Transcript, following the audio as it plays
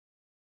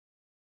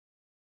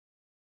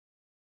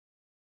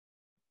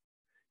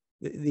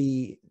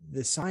the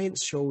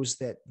science shows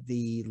that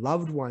the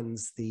loved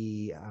ones,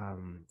 the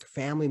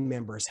family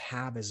members,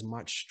 have as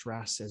much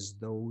stress as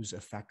those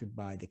affected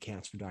by the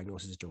cancer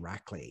diagnosis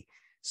directly.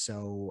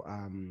 So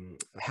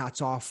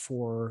hats off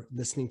for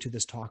listening to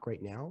this talk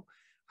right now.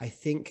 I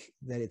think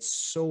that it's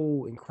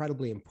so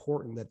incredibly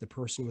important that the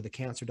person with a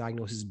cancer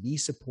diagnosis be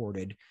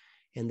supported,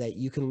 and that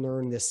you can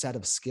learn this set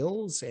of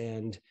skills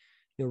and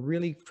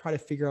really try to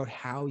figure out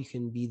how you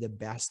can be the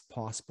best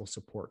possible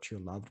support to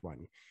your loved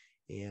one.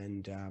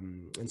 And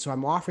so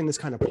I'm offering this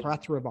kind of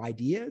plethora of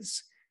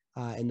ideas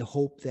in the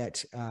hope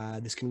that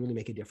this can really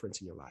make a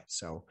difference in your life.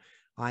 So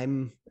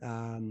I'm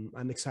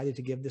excited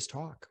to give this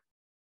talk.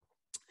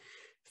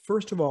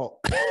 First of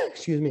all,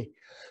 excuse me,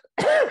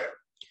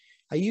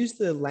 I use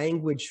the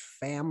language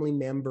family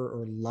member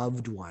or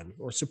loved one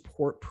or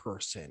support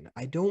person.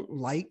 I don't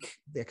like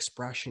the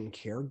expression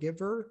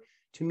caregiver.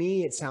 To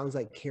me, it sounds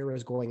like care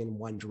is going in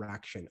one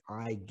direction.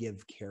 I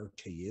give care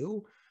to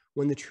you,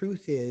 when the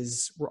truth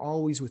is we're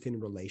always within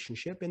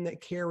relationship, and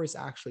that care is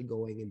actually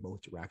going in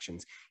both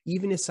directions.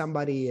 Even if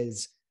somebody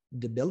is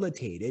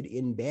debilitated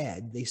in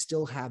bed, they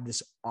still have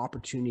this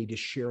opportunity to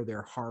share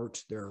their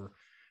heart, their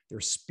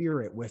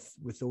spirit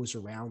with those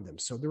around them.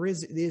 So there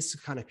is this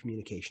kind of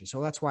communication.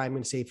 So that's why I'm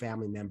going to say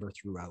family member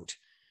throughout.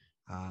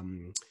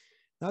 The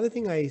other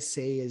thing I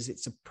say is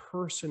it's a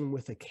person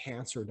with a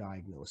cancer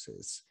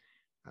diagnosis.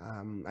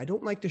 I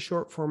don't like the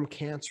short form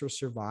cancer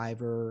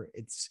survivor.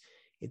 It's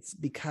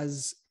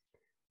because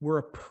we're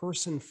a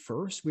person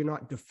first. We're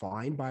not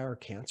defined by our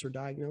cancer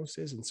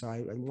diagnosis. And so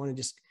I want to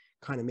just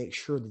kind of make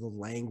sure that the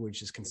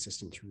language is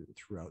consistent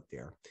throughout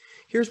there.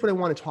 Here's what I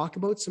want to talk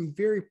about, some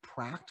very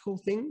practical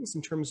things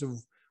in terms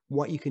of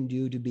what you can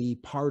do to be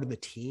part of the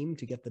team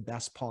to get the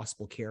best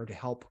possible care to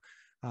help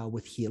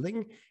with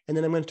healing. And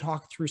then I'm going to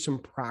talk through some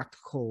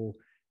practical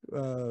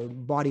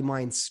body,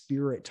 mind,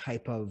 spirit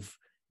type of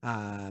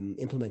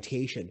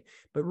implementation.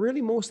 But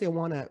really, mostly I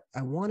want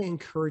to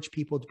encourage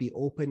people to be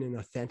open and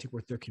authentic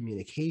with their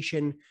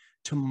communication,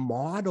 to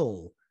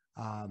model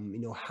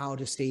how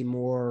to stay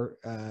more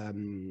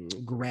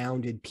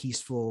grounded,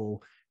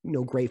 peaceful,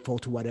 grateful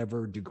to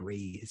whatever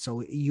degree.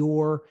 So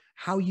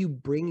how you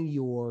bring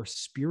your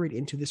spirit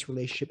into this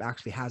relationship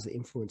actually has an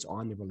influence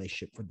on the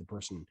relationship for the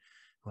person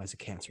who has a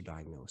cancer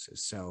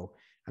diagnosis. So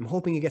I'm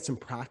hoping you get some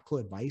practical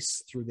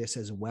advice through this,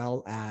 as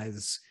well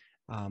as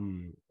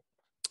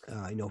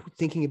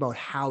thinking about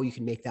how you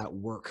can make that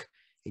work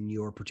in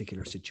your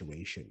particular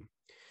situation.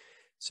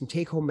 Some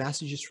take-home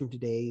messages from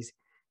today's.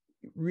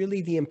 Really,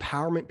 the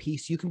empowerment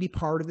piece. You can be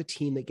part of the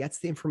team that gets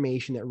the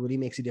information that really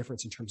makes a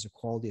difference in terms of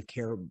quality of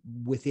care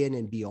within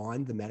and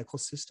beyond the medical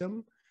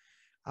system.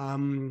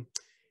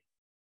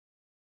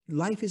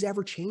 Life is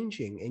ever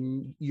changing,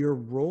 and your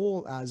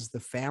role as the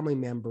family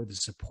member, the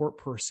support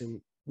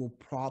person, will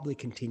probably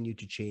continue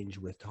to change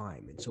with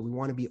time. And so we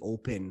want to be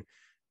open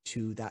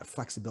to that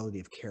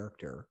flexibility of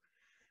character.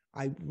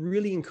 I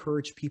really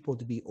encourage people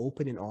to be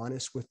open and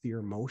honest with your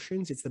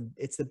emotions. It's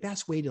the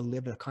best way to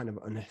live a kind of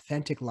an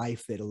authentic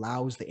life that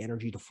allows the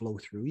energy to flow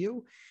through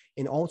you,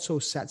 and also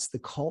sets the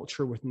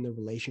culture within the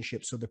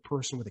relationship so the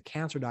person with a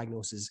cancer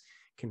diagnosis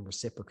can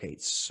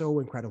reciprocate. So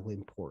incredibly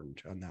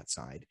important on that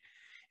side.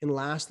 And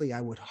lastly,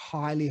 I would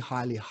highly,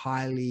 highly,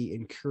 highly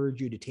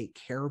encourage you to take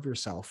care of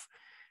yourself.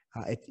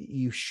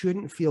 You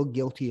shouldn't feel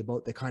guilty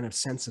about the kind of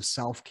sense of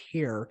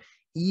self-care,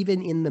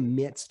 even in the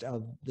midst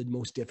of the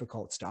most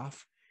difficult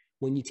stuff.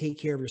 When you take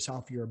care of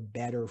yourself, you're a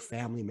better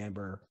family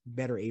member,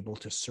 better able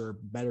to serve,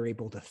 better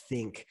able to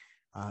think,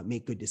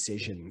 make good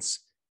decisions,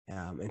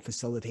 and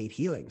facilitate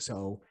healing.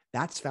 So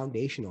that's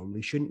foundational.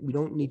 We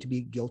don't need to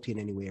be guilty in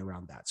any way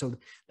around that. So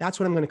that's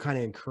what I'm going to kind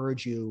of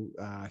encourage you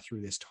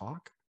through this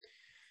talk.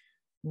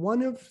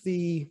 One of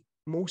the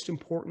most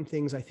important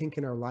things I think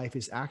in our life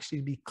is actually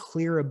to be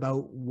clear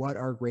about what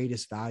our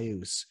greatest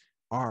values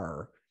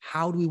are.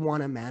 How do we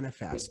want to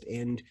manifest,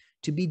 and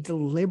to be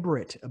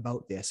deliberate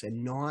about this,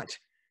 and not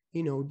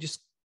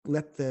just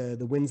let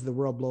the winds of the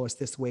world blow us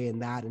this way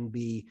and that, and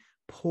be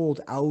pulled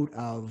out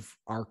of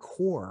our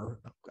core,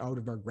 out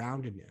of our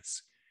groundedness.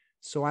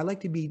 So I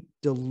like to be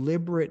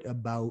deliberate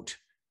about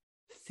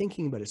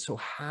thinking about it. So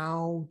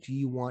how do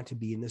you want to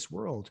be in this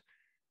world?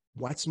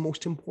 What's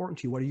most important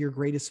to you? What are your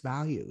greatest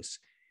values?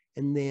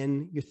 And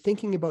then you're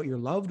thinking about your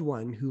loved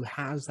one who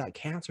has that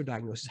cancer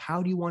diagnosis.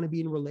 How do you want to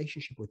be in a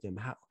relationship with them?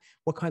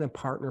 What kind of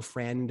partner,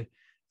 friend,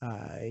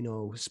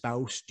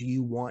 spouse do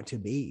you want to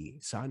be?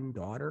 Son,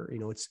 daughter?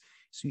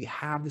 So you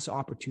have this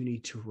opportunity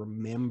to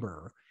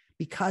remember,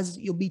 because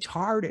you'll be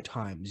tired at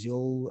times.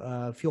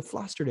 You'll feel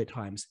flustered at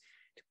times.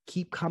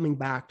 Keep coming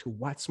back to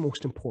what's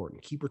most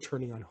important. Keep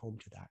returning on home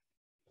to that.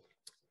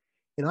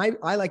 And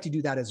I like to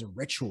do that as a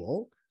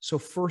ritual. So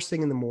first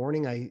thing in the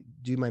morning, I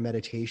do my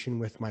meditation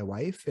with my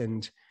wife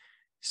and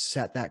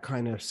set that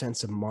kind of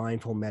sense of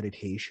mindful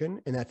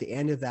meditation. And at the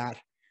end of that,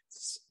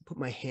 put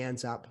my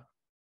hands up,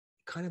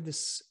 kind of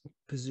this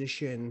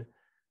position,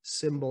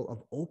 symbol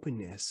of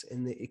openness.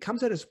 And it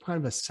comes out as kind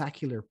of a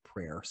secular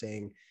prayer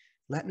saying,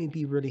 let me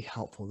be really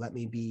helpful. Let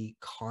me be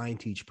kind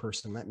to each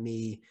person. Let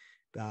me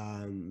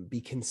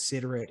be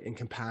considerate and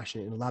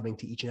compassionate and loving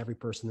to each and every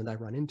person that I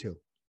run into.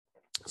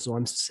 So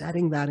I'm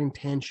setting that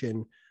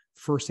intention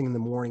first thing in the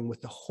morning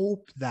with the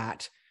hope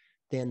that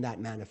then that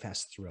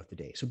manifests throughout the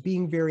day. So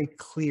being very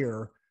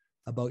clear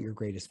about your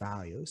greatest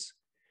values.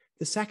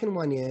 The second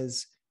one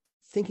is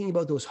thinking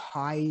about those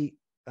high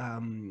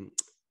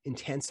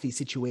intensity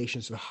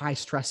situations or high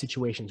stress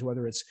situations,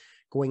 whether it's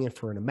going in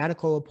for a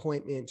medical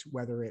appointment,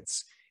 whether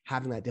it's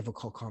having that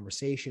difficult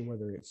conversation,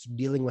 whether it's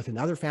dealing with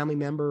another family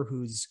member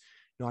who's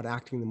not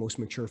acting in the most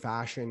mature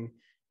fashion,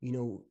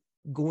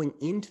 going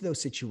into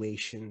those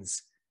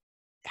situations,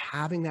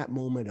 having that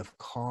moment of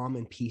calm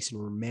and peace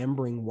and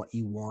remembering what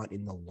you want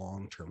in the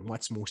long term,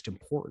 what's most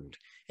important.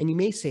 And you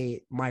may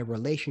say, my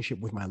relationship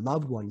with my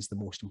loved one is the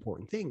most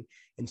important thing.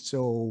 And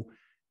so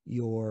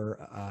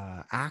your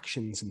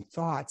actions and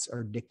thoughts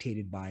are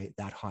dictated by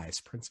that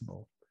highest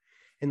principle.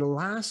 And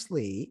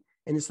lastly,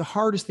 and it's the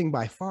hardest thing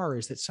by far,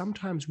 is that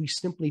sometimes we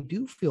simply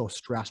do feel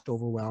stressed,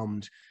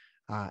 overwhelmed,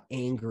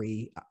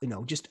 angry,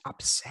 just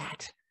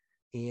upset.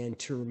 And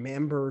to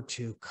remember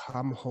to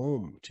come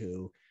home,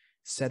 to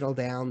settle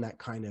down that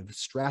kind of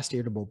stressed,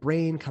 irritable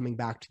brain, coming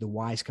back to the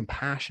wise,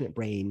 compassionate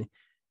brain,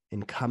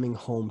 and coming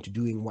home to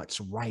doing what's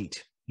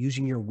right,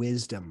 using your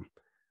wisdom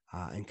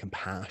and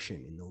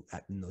compassion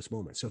in those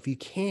moments. So if you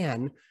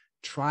can,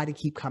 try to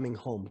keep coming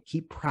home,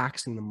 keep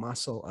practicing the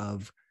muscle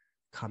of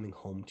coming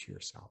home to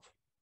yourself.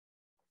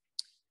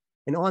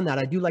 And on that,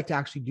 I do like to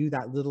actually do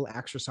that little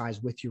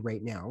exercise with you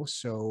right now.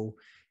 So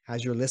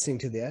as you're listening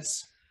to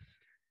this,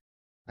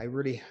 I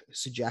really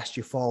suggest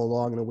you follow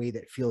along in a way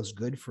that feels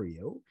good for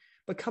you.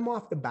 But come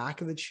off the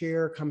back of the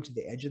chair, come to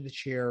the edge of the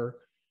chair,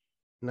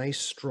 nice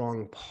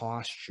strong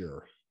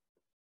posture.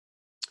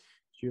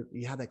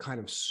 You have that kind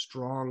of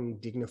strong,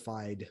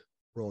 dignified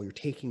role. You're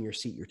taking your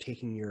seat, you're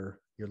taking your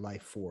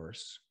life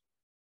force.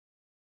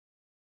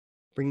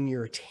 Bringing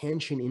your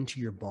attention into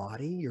your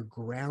body, you're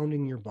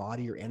grounding your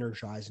body, you're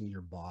energizing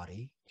your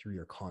body through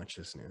your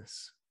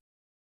consciousness.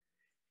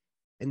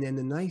 And then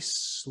the nice,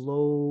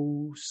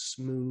 slow,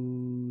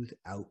 smooth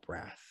out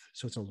breath.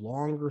 So it's a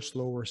longer,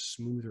 slower,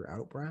 smoother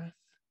out breath.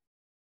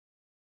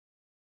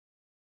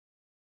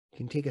 You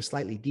can take a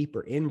slightly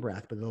deeper in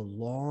breath, but a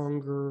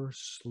longer,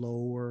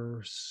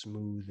 slower,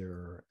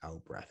 smoother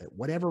out breath at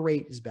whatever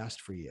rate is best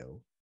for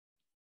you.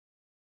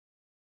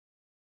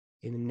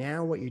 And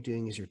now what you're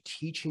doing is you're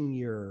teaching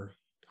your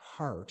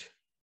heart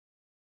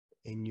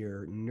and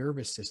your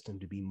nervous system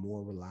to be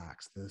more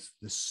relaxed.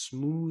 The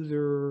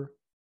smoother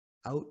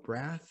out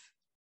breath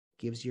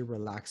gives you a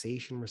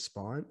relaxation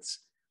response.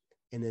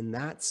 And then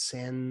that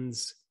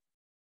sends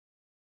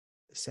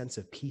a sense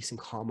of peace and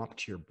calm up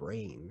to your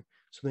brain.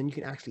 So then you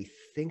can actually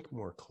think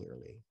more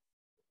clearly.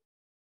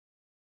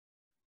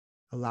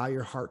 Allow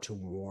your heart to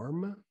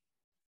warm,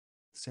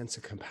 sense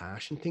of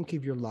compassion. Think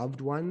of your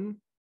loved one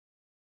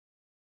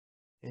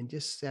and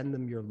just send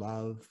them your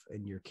love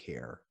and your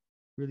care.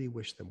 Really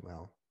wish them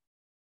well.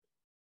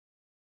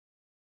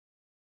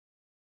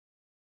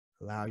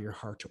 Allow your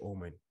heart to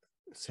open,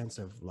 a sense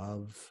of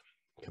love,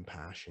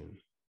 compassion.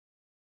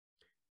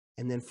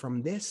 And then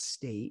from this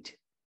state,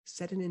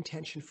 set an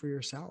intention for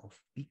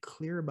yourself. Be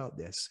clear about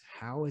this.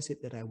 How is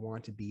it that I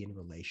want to be in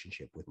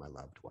relationship with my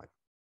loved one?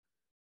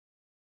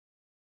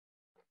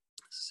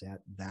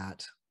 Set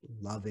that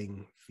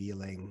loving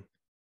feeling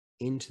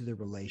into the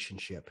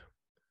relationship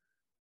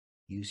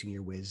using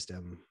your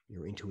wisdom,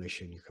 your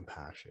intuition, your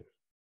compassion.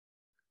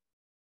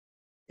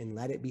 And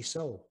let it be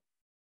so,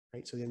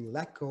 right? So then you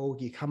let go,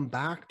 you come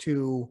back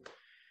to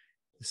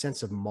the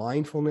sense of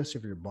mindfulness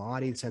of your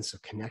body, the sense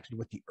of connected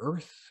with the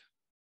earth,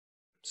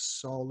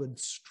 solid,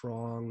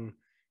 strong,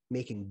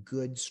 making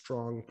good,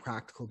 strong,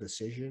 practical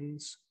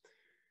decisions.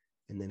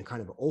 And then a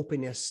kind of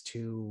openness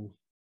to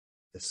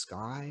the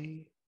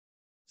sky,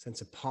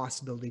 sense of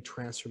possibility,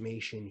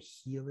 transformation,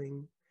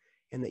 healing,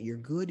 and that your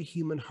good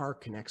human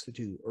heart connects the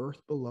two,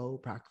 earth below,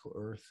 practical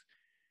earth,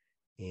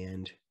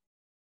 and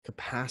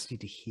capacity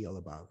to heal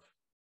above.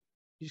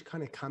 You just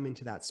kind of come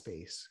into that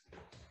space.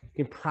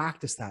 You can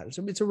practice that.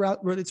 So it's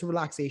a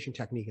relaxation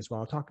technique as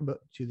well. I'll talk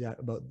about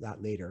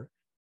that later.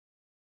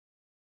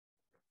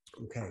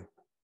 Okay.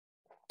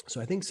 So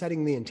I think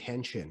setting the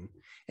intention,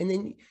 and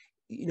then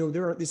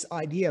there are this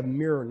idea of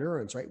mirror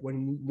neurons, right?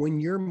 When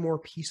you're more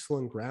peaceful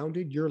and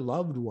grounded, your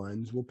loved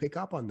ones will pick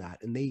up on that,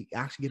 and they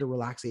actually get a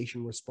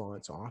relaxation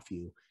response off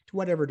you to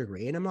whatever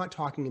degree. And I'm not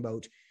talking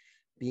about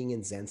being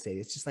in Zen state.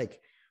 It's just like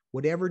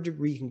whatever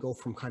degree you can go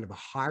from kind of a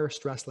higher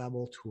stress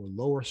level to a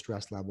lower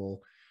stress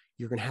level,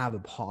 you're going to have a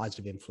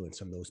positive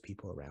influence on those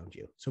people around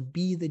you. So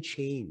be the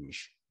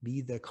change,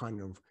 be the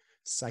kind of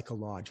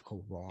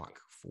psychological rock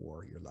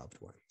for your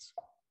loved ones.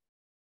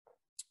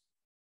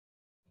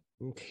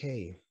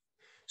 Okay.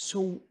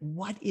 So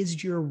what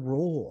is your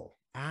role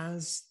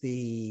as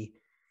the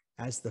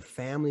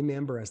family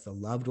member, as the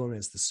loved one,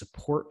 as the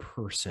support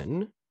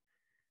person?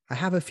 I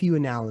have a few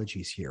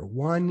analogies here.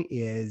 One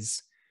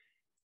is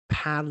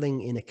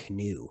paddling in a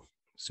canoe.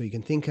 So you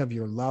can think of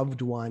your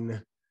loved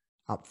one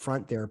up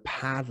front there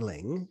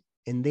paddling,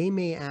 And they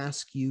may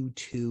ask you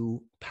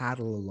to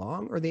paddle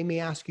along, or they may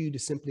ask you to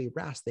simply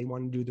rest. They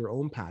want to do their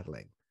own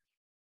paddling.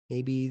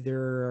 Maybe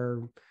there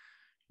are,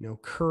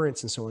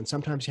 currents and so on.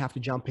 Sometimes you have to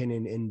jump in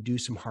and do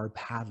some hard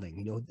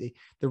paddling.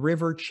 The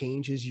river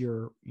changes,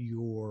 your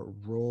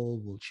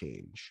role will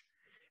change.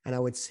 And I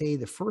would say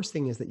the first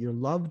thing is that your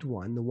loved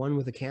one, the one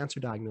with a cancer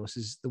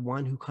diagnosis, the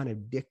one who kind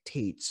of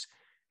dictates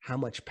how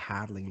much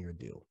paddling you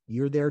do.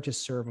 You're there to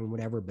serve in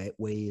whatever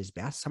way is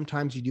best.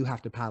 Sometimes you do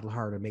have to paddle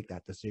hard and make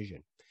that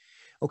decision.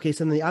 Okay,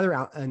 so then the other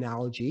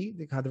analogy,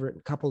 the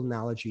other couple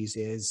analogies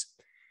is,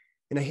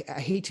 and I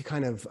hate to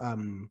kind of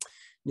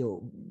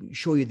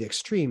show you the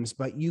extremes,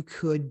 but you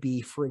could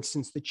be, for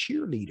instance, the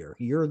cheerleader.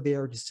 You're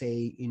there to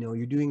say,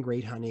 you're doing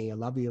great, honey. I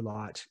love you a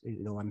lot.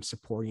 I'm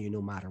supporting you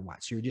no matter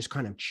what. So you're just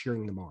kind of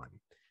cheering them on.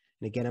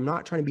 And again, I'm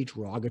not trying to be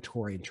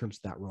derogatory in terms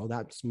of that role.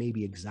 That's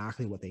maybe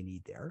exactly what they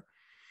need there.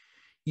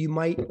 You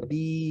might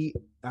be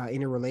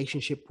in a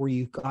relationship where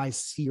you guys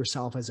see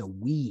yourself as a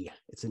we.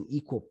 It's an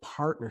equal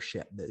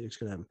partnership that is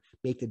going to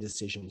make the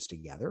decisions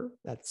together.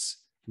 That's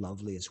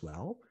lovely as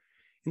well.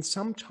 And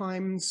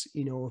sometimes,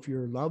 if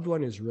your loved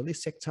one is really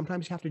sick,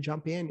 sometimes you have to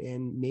jump in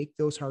and make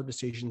those hard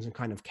decisions and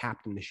kind of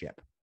captain the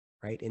ship,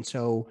 right? And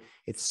so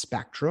it's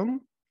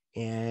spectrum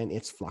and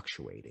it's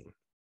fluctuating.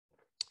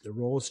 The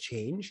roles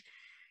change.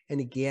 And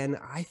again,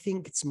 I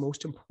think it's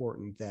most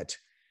important that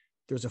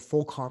there's a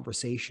full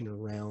conversation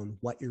around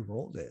what your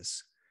role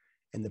is.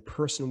 And the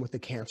person with the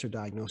cancer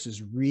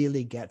diagnosis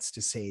really gets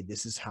to say,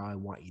 this is how I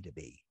want you to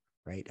be,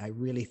 right? I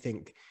really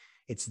think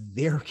it's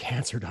their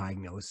cancer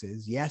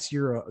diagnosis. Yes,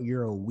 you're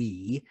a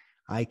we.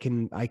 I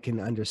can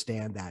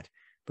understand that,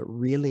 but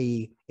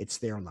really it's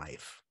their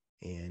life.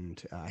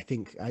 And I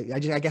think, I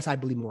guess I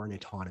believe more in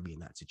autonomy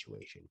in that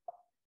situation.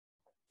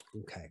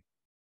 Okay.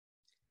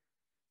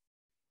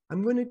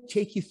 I'm going to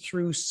take you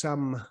through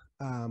some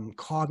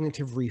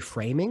cognitive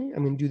reframing.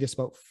 I'm going to do this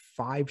about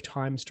 5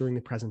 times during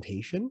the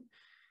presentation,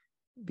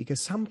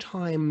 because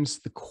sometimes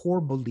the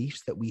core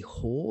beliefs that we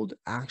hold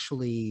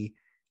actually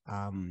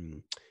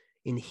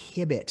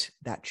inhibit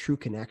that true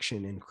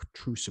connection and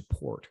true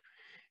support.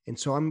 And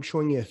so I'm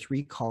showing you a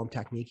 3-column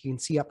technique. You can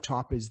see up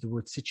top is the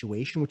word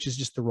situation, which is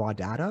just the raw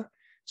data.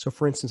 So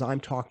for instance, I'm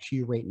talking to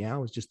you right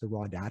now is just the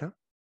raw data.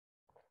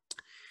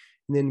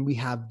 And then we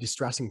have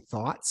distressing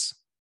thoughts.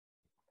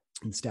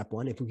 In step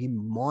 1, if we be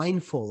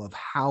mindful of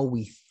how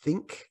we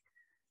think,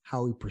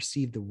 how we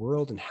perceive the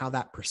world, and how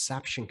that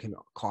perception can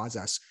cause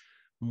us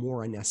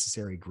more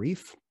unnecessary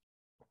grief.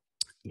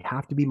 You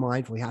have to be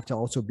mindful. You have to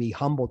also be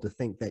humble to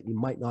think that you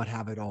might not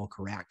have it all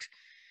correct.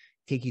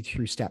 Take you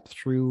through step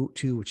 2,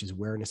 which is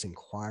awareness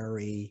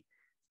inquiry.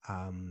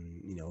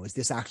 Is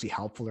this actually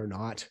helpful or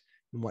not?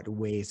 In what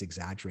way is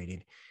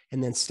exaggerated?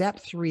 And then step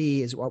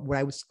 3 is what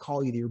I would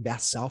call either your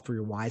best self or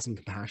your wise and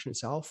compassionate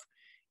self.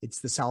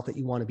 It's the self that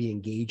you want to be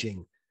engaging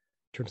in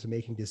terms of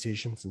making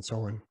decisions and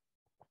so on.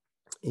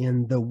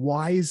 And the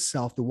wise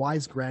self, the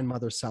wise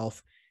grandmother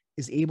self,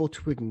 is able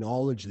to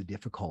acknowledge the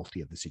difficulty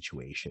of the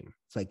situation.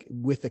 It's like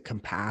with a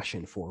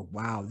compassion for,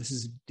 wow, this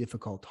is a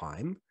difficult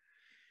time.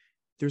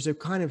 There's a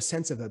kind of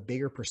sense of a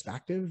bigger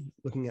perspective,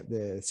 looking at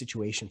the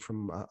situation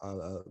from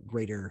a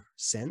greater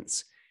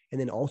sense, and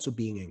then also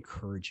being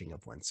encouraging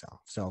of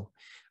oneself. So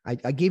I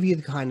gave you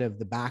the kind of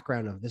the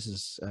background of this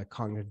is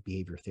cognitive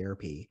behavior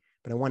therapy,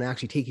 but I want to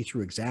actually take you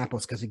through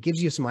examples because it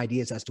gives you some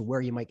ideas as to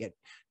where you might get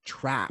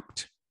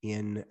trapped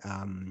in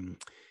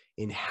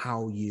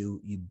how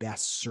you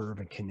best serve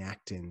and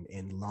connect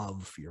and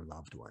love your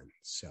loved one.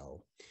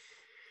 So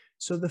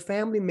the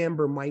family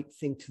member might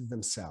think to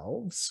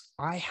themselves,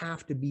 I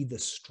have to be the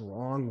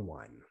strong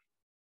one.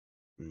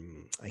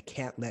 I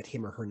can't let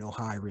him or her know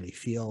how I really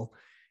feel.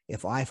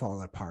 If I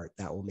fall apart,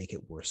 that will make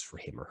it worse for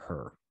him or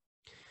her.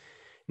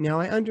 Now,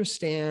 I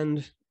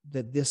understand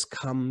that this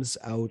comes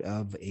out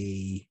of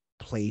a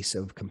place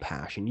of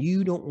compassion.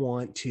 You don't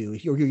want to,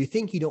 or you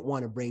think you don't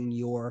want to bring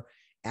your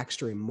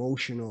extra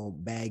emotional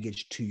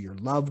baggage to your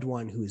loved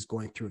one who is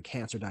going through a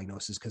cancer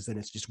diagnosis, because then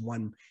it's just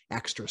one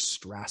extra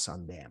stress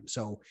on them.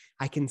 So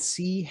I can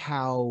see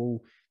how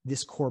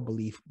this core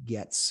belief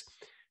gets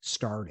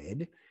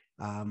started.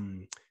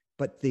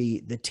 But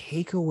the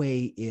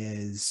takeaway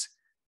is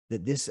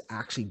that this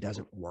actually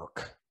doesn't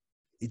work.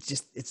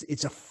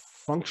 It's a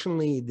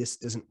functionally, this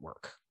doesn't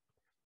work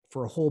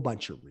for a whole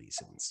bunch of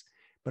reasons.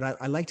 But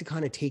I like to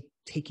kind of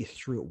take you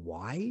through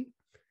why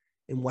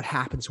and what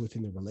happens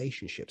within the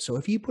relationship. So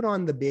if you put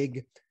on the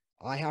big,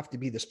 I have to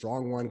be the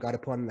strong one, got to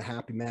put on the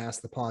happy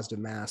mask, the positive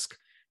mask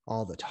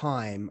all the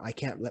time, I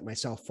can't let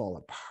myself fall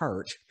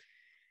apart.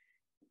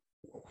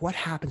 What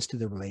happens to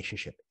the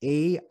relationship?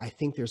 I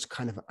think there's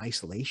kind of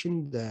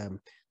isolation.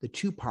 The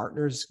two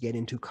partners get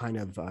into kind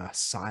of a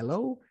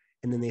silo,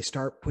 and then they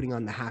start putting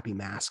on the happy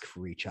mask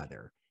for each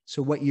other.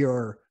 So what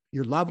your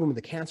loved one with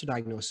a cancer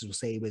diagnosis will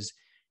say was,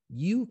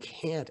 you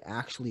can't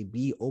actually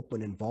be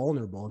open and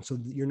vulnerable. And so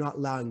you're not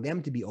allowing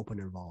them to be open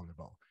and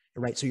vulnerable,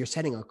 right? So you're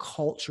setting a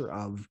culture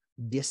of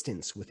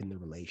distance within the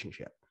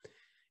relationship.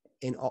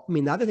 And I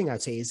mean, the other thing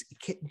I'd say is,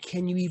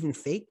 can you even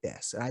fake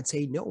this? And I'd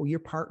say, no, your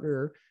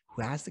partner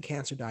who has the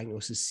cancer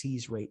diagnosis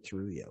sees right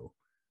through you,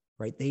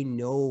 right? They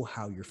know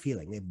how you're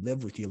feeling. They've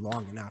lived with you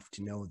long enough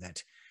to know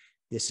that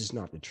this is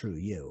not the true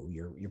you.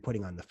 You're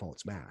putting on the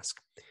false mask.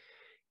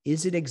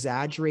 Is it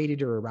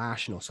exaggerated or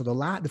irrational? So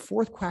the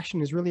fourth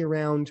question is really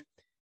around,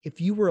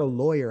 if you were a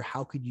lawyer,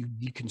 how could you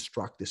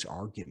deconstruct this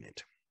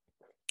argument?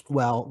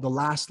 Well, the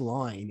last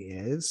line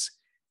is,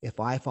 if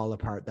I fall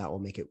apart, that will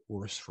make it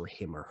worse for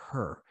him or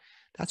her.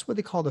 That's what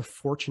they call the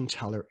fortune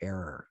teller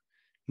error,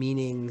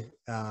 meaning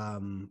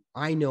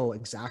I know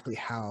exactly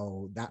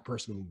how that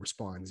person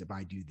responds if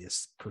I do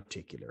this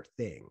particular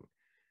thing,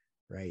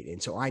 right?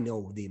 And so I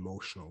know the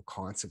emotional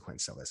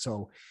consequence of it.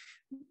 So,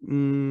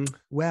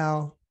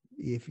 well,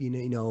 if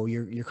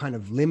you're kind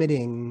of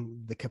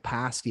limiting the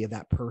capacity of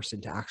that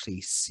person to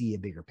actually see a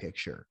bigger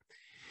picture.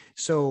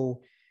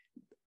 So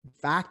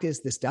fact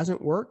is, this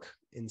doesn't work.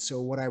 And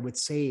so what I would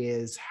say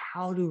is,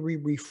 how do we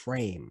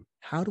reframe?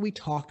 How do we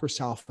talk to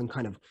ourselves and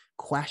kind of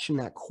question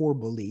that core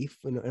belief?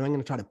 And I'm going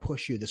to try to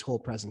push you this whole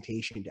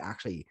presentation to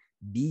actually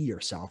be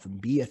yourself and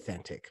be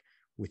authentic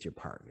with your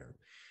partner.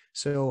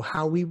 So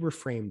how we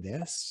reframe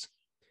this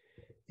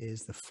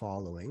is the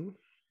following.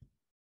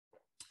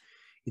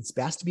 It's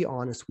best to be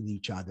honest with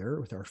each other,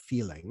 with our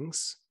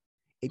feelings.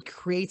 It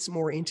creates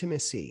more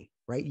intimacy,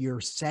 right? You're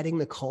setting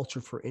the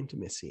culture for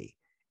intimacy.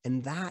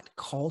 And that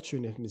culture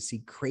and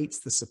intimacy creates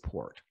the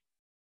support.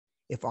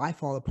 If I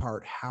fall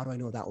apart, how do I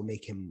know that will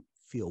make him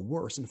feel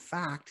worse? In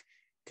fact,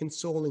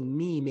 consoling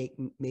me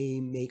may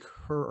make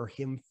her or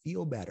him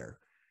feel better,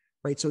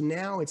 right? So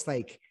now it's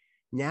like,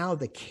 now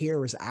the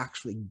care is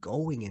actually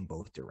going in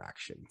both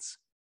directions.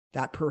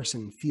 That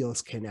person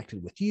feels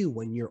connected with you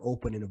when you're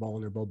open and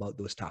vulnerable about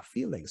those tough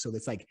feelings. So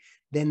it's like,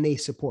 then they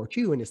support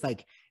you. And it's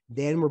like,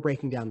 then we're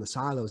breaking down the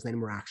silos. Then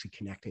we're actually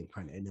connecting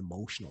kind of an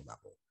emotional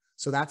level.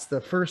 So that's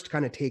the first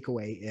kind of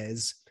takeaway,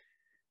 is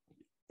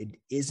it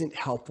isn't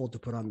helpful to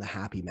put on the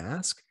happy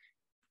mask.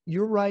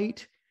 You're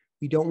right.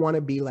 We don't want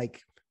to be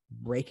like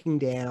breaking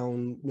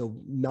down,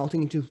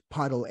 melting into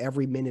puddle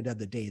every minute of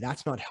the day.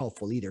 That's not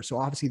helpful either. So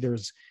obviously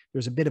there's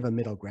a bit of a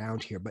middle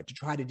ground here, but to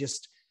try to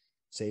just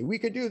say, we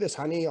could do this,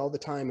 honey, all the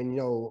time, and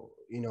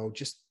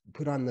just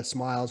put on the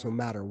smiles no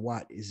matter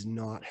what, is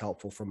not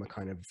helpful from a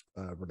kind of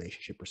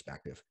relationship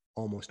perspective,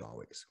 almost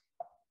always.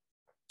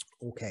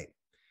 Okay.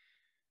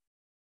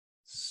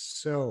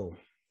 So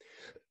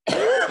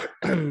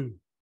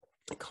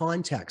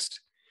context.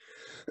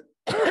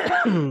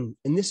 And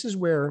this is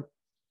where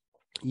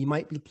you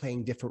might be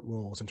playing different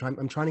roles.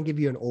 I'm trying to give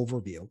you an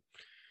overview.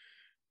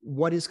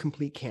 What is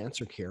complete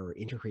cancer care or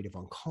integrative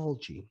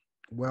oncology?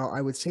 Well,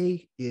 I would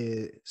say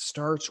it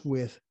starts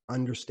with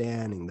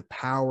understanding the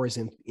powers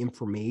and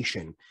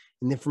information.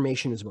 And the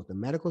information is about the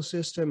medical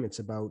system. It's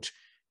about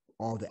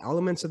all the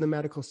elements of the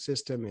medical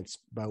system. It's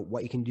about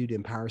what you can do to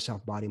empower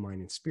yourself, body, mind,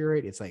 and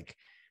spirit. It's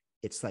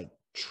like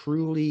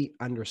truly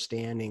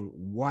understanding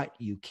what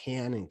you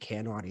can and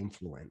cannot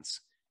influence.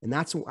 And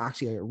that's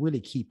actually a really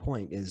key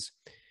point, is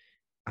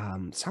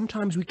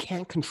sometimes we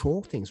can't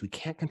control things. We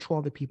can't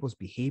control other people's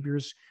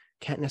behaviors,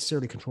 can't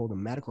necessarily control the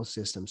medical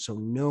system. So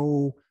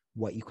know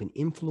what you can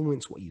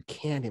influence, what you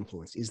can't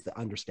influence is the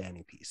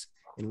understanding piece,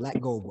 and let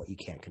go of what you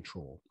can't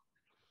control.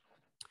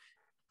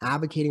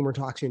 Advocating, we're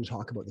going to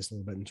talk about this a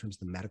little bit in terms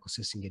of the medical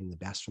system, getting the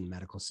best from the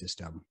medical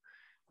system.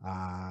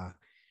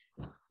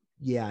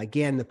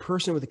 Again, the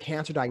person with the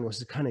cancer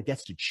diagnosis kind of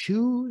gets to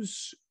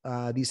choose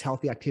these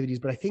healthy activities.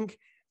 But I think,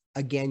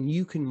 again,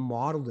 you can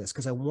model this,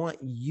 because I want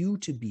you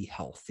to be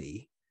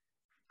healthy.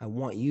 I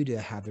want you to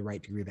have the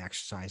right degree of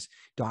exercise.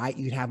 Diet,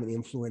 you can have an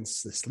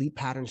influence. The sleep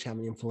patterns have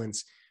an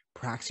influence.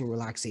 Practicing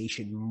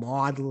relaxation,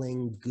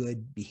 modeling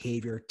good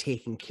behavior,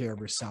 taking care of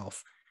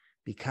yourself,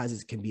 because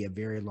it can be a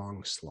very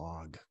long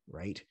slog,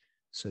 right?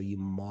 So you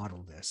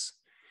model this.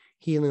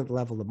 Healing at the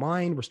level of the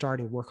mind, we're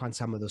starting to work on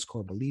some of those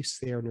core beliefs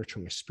there.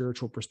 Nurturing a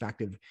spiritual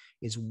perspective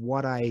is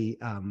what I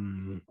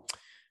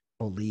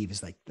believe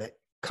is like the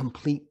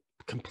complete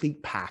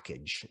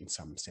package in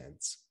some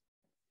sense.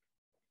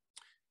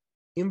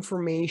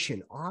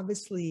 Information,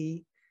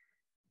 obviously,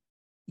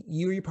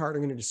 you or your partner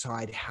are going to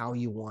decide how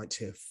you want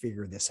to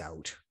figure this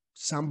out.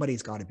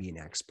 Somebody's got to be an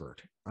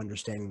expert,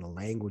 understanding the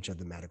language of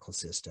the medical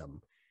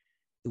system.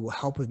 It will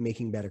help with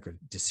making better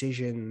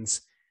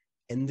decisions.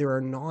 And there are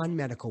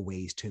non-medical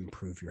ways to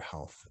improve your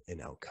health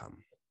and outcome.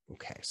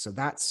 Okay, so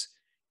that's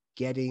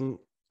getting,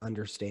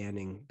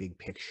 understanding, big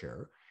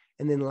picture.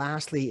 And then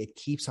lastly, it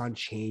keeps on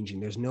changing.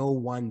 There's no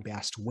one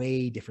best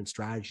way, different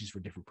strategies for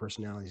different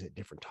personalities at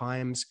different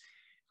times.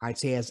 I'd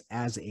say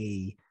as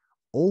a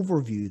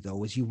overview,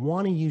 though, is you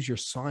want to use your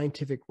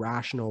scientific,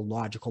 rational,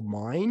 logical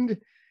mind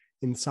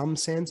in some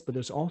sense, but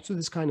there's also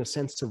this kind of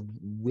sense of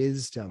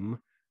wisdom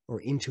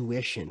or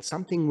intuition.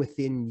 Something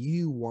within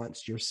you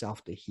wants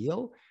yourself to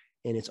heal,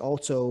 and it's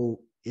also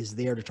is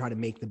there to try to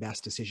make the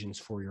best decisions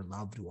for your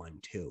loved one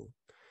too,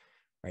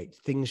 right?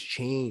 Things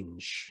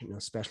change,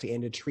 especially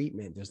end of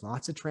treatment. There's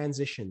lots of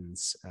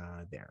transitions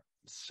there.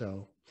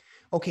 So,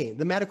 okay,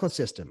 the medical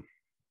system,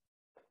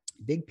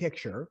 big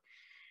picture.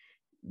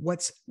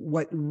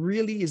 what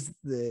really is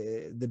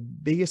the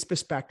biggest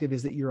perspective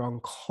is that your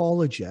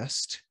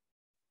oncologist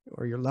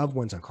or your loved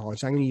one's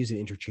oncologist, I'm going to use it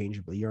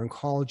interchangeably, your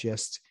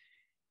oncologist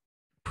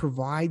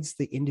provides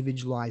the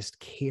individualized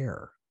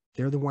care.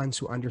 They're the ones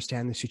who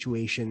understand the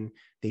situation.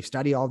 They've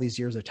studied all these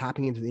years. They're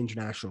tapping into the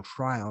international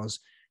trials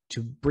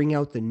to bring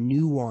out the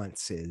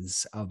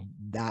nuances of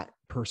that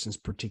person's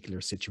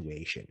particular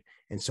situation.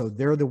 And so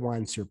they're the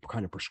ones who are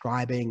kind of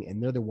prescribing,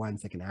 and they're the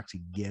ones that can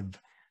actually give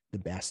the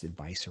best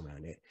advice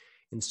around it.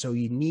 And so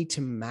you need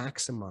to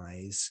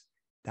maximize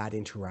that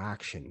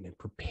interaction and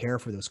prepare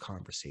for those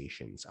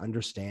conversations,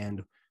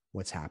 understand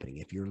what's happening.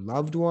 If your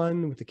loved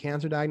one with the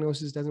cancer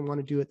diagnosis doesn't want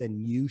to do it, then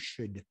you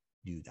should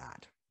do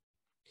that.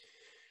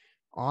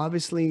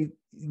 Obviously,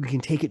 we can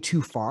take it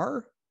too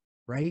far,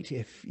 right?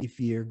 If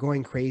you're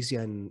going crazy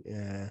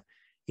on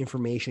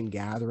information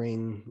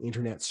gathering,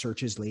 internet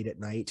searches late at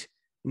night,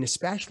 and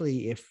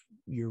especially if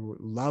your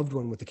loved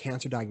one with the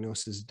cancer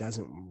diagnosis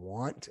doesn't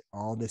want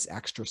all this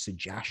extra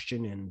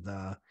suggestion and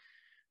the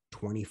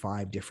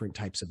 25 different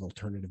types of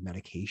alternative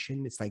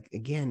medication, it's like,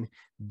 again,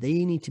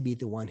 they need to be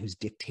the one who's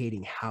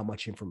dictating how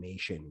much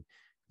information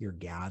you're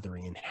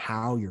gathering and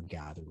how you're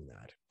gathering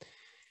that.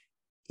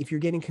 If you're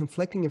getting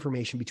conflicting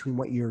information between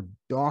what your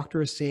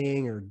doctor is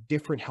saying or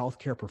different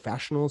healthcare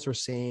professionals are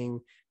saying,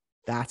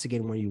 that's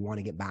again where you want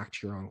to get back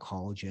to your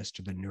oncologist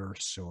or the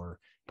nurse or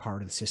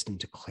part of the system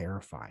to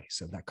clarify.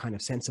 So that kind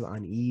of sense of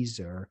unease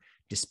or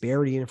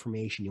disparity in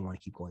information, you want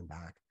to keep going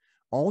back.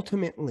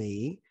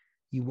 Ultimately,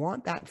 you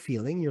want that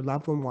feeling, your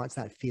loved one wants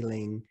that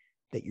feeling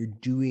that you're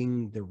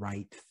doing the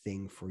right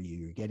thing for you.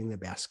 You're getting the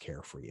best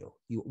care for you.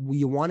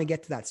 You want to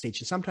get to that stage.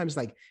 And sometimes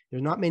like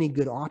there's not many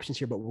good options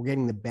here, but we're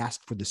getting the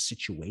best for the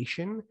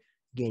situation.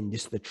 Again,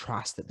 just the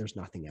trust that there's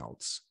nothing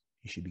else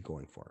you should be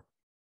going for.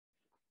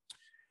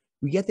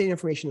 We get the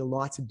information in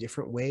lots of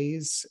different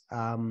ways.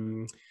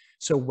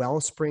 So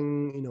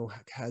Wellspring,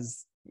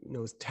 has,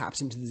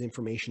 taps into these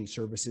information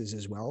services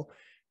as well.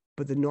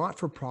 But the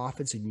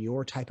not-for-profits in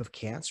your type of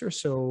cancer,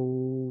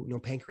 so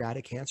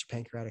Pancreatic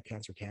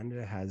Cancer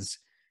Canada has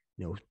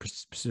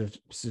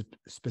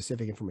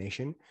specific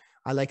information.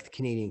 I like the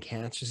Canadian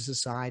Cancer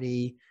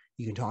Society.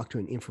 You can talk to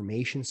an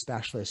information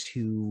specialist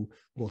who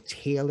will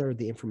tailor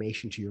the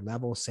information to your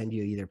level, send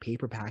you either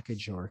paper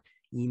package or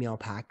email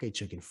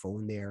package. You can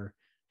phone there,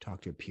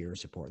 talk to a peer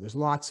support. There's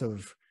lots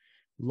of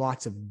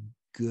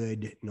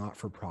good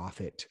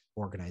not-for-profit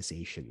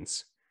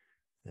organizations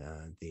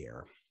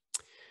there.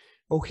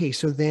 Okay,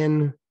 so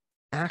then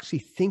actually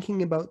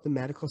thinking about the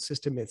medical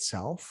system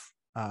itself,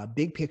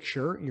 big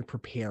picture, you're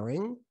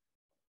preparing,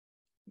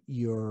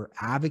 you're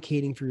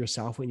advocating for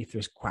yourself when if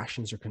there's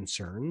questions or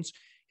concerns.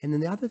 And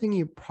then the other thing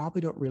you probably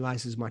don't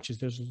realize as much is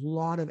there's a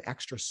lot of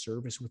extra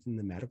service within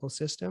the medical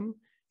system.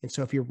 And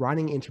so if you're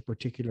running into a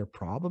particular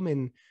problem,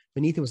 and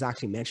Vinitha was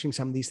actually mentioning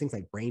some of these things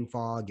like brain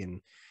fog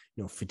and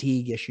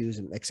fatigue issues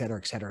and et cetera,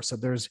 et cetera. So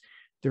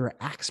there are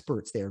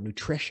experts there.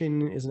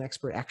 Nutrition is an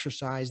expert,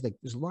 exercise. Like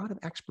there's a lot of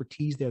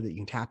expertise there that you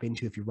can tap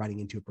into if you're running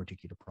into a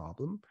particular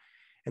problem.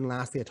 And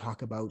lastly, I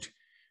talk about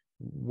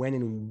when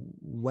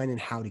and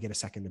how to get a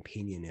second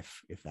opinion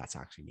if that's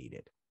actually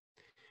needed.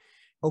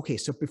 Okay,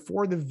 so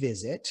before the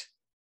visit,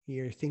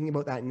 you're thinking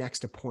about that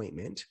next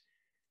appointment.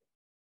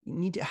 You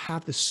need to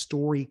have the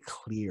story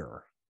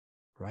clear,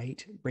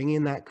 right? Bring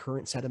in that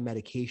current set of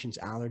medications,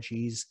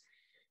 allergies.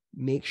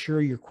 Make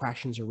sure your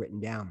questions are written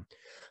down.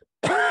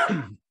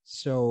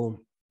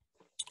 So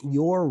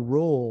your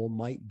role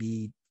might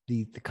be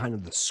the kind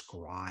of the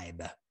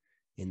scribe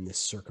in this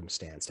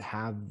circumstance, to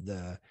have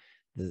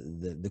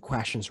the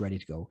questions ready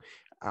to go.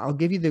 I'll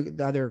give you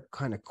the other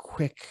kind of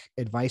quick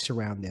advice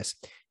around this.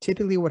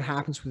 Typically what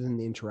happens within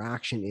the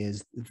interaction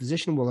is the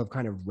physician will have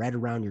kind of read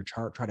around your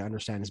chart, try to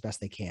understand as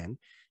best they can.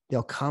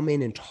 They'll come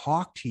in and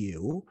talk to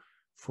you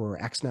for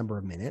X number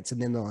of minutes,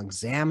 and then they'll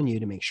examine you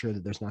to make sure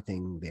that there's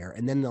nothing there.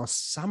 And then they'll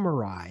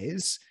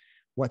summarize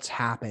what's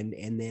happened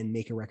and then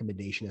make a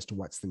recommendation as to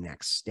what's the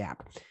next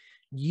step.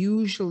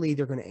 Usually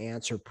they're going to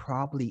answer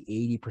probably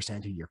 80%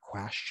 of your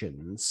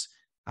questions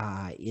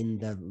in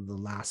the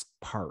last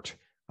part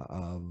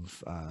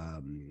of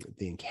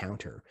the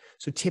encounter.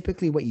 So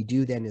typically what you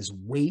do then is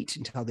wait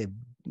until they've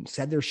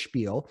said their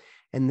spiel,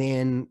 and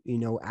then,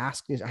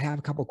 ask, I have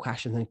a couple of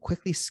questions, and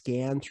quickly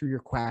scan through your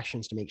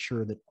questions to make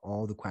sure that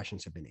all the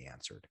questions have been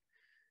answered.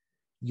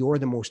 You're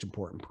the most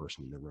important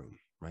person in the room,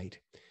 right?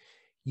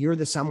 You're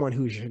the someone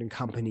who should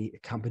accompany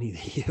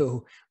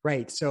you,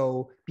 right?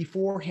 So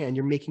beforehand,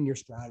 you're making your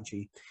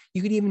strategy.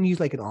 You could even use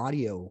like an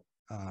audio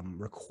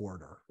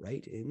recorder,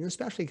 right? And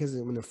especially because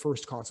in the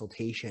first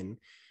consultation,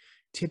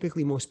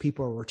 typically most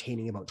people are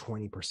retaining about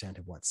 20%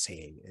 of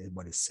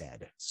what is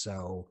said.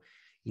 So,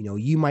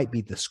 you might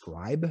be the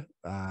scribe.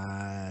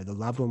 The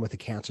loved one with a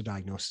cancer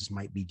diagnosis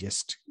might be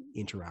just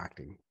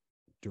interacting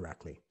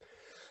directly.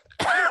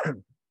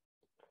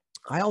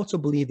 I also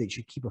believe that you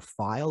should keep a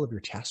file of your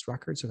test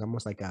records, so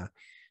almost like a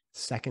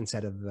second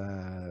set of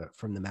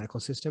from the medical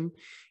system.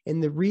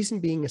 And the reason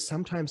being is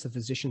sometimes the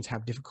physicians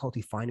have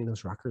difficulty finding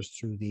those records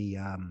through the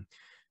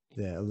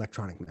the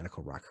electronic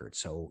medical record.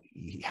 So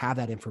you have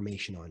that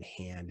information on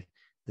hand.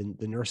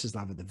 The nurses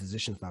love it, the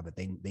physicians love it.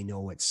 They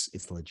know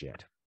it's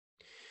legit.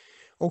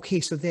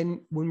 Okay, so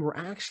then when we're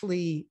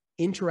actually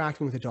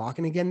interacting with a doc,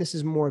 and again, this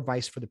is more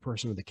advice for the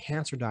person with a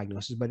cancer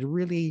diagnosis, but it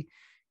really,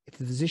 if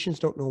the physicians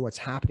don't know what's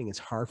happening, it's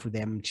hard for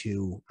them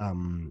to,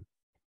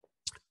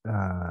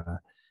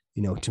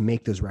 to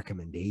make those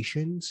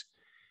recommendations.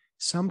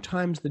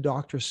 Sometimes the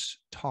doctors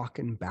talk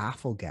in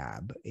baffle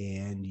gab,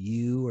 and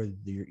you or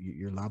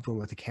your loved one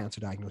with a cancer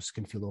diagnosis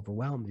can feel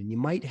overwhelmed. And you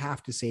might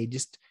have to say,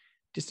 just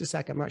a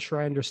second, I'm not sure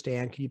I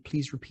understand. Can you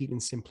please repeat in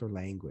simpler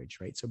language,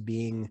 right? So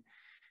being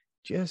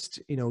just,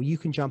 you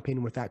can jump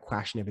in with that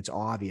question if it's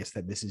obvious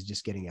that this is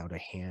just getting out of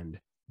hand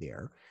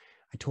there.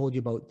 I told you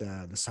about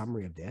the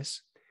summary of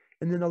this.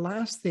 And then the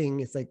last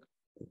thing is like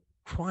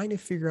trying to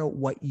figure out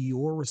what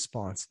your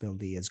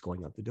responsibility is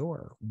going out the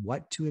door,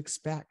 what to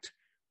expect,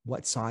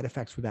 what side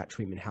effects with that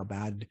treatment, how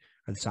bad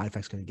are the side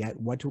effects going to get,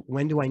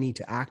 when do I need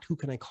to act, who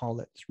can I call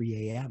at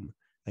 3 a.m.?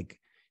 Like,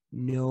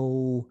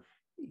 know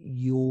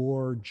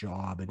your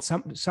job. And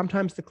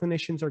sometimes the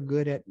clinicians are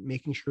good at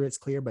making sure it's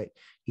clear, but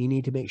you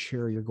need to make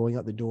sure you're going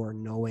out the door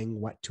knowing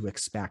what to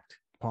expect,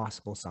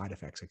 possible side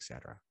effects,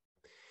 etc.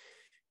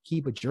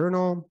 Keep a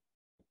journal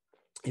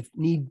if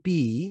need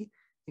be.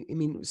 I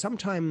mean,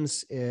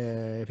 sometimes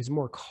if it's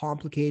more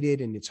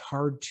complicated and it's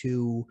hard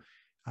to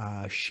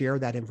share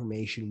that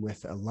information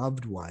with a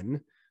loved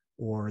one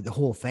or the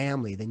whole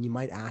family, then you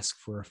might ask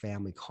for a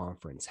family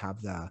conference,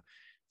 have the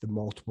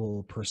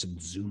multiple person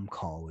Zoom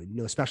call,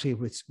 especially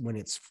when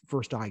it's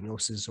first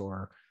diagnosis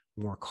or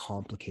more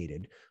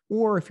complicated.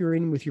 Or if you're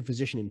in with your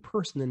physician in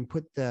person, then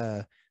put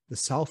the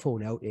cell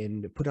phone out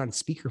and put on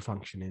speaker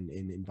function and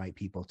invite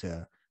people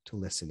to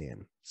listen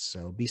in.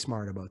 So be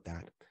smart about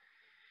that.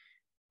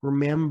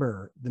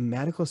 Remember, the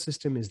medical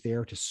system is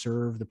there to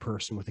serve the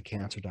person with a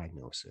cancer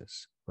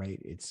diagnosis, right?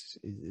 It's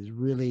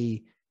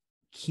really,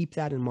 keep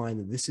that in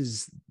mind,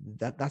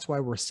 that that's why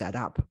we're set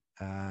up.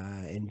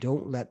 And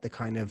don't let the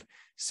kind of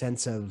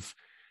sense of,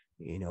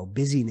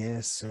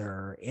 busyness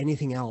or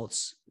anything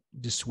else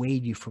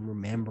dissuade you from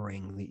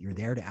remembering that you're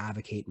there to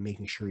advocate and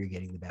making sure you're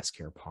getting the best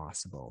care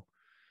possible.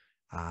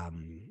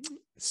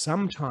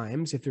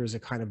 Sometimes if there's a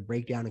kind of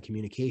breakdown in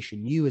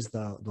communication, you as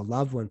the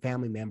loved one,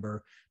 family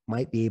member,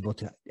 might be able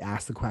to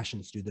ask the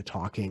questions, do the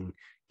talking,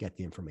 get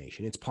the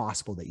information. It's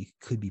possible that you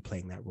could be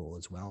playing that role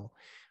as well.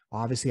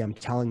 Obviously, I'm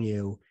telling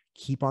you,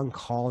 keep on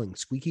calling.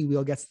 Squeaky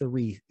wheel gets the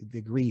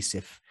grease.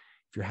 If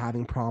you're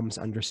having problems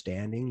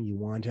understanding, you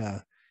want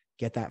to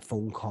get that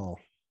phone call.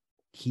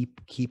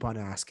 Keep on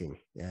asking.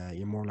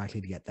 You're more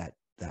likely to get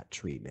that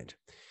treatment.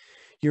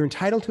 You're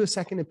entitled to a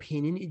second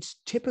opinion. It's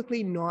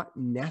typically not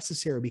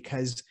necessary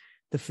because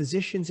the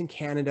physicians in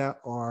Canada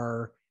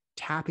are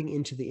tapping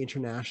into the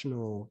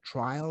international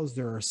trials.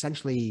 There are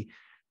essentially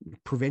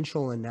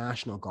provincial and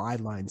national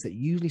guidelines that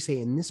usually say,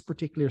 in this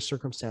particular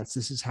circumstance,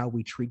 this is how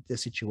we treat the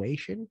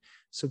situation.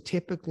 So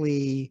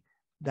typically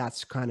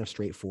that's kind of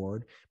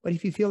straightforward. But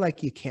if you feel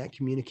like you can't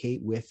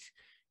communicate with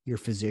your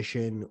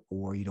physician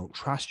or you don't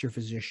trust your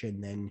physician,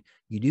 then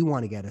you do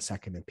want to get a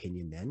second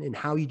opinion then. And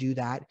how you do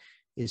that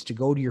is to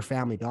go to your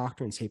family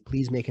doctor and say,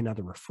 please make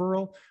another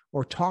referral,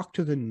 or talk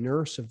to the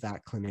nurse of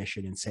that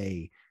clinician and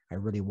say, I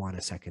really want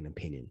a second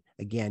opinion.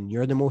 Again,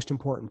 you're the most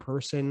important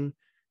person.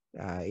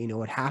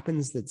 It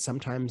happens that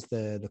sometimes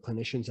the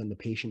clinicians and the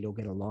patient don't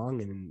get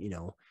along, and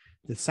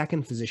the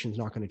second physician is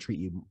not going to treat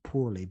you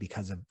poorly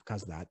because of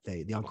that.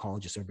 The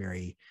oncologists are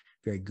very,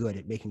 very good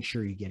at making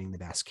sure you're getting the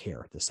best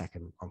care, the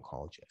second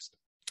oncologist.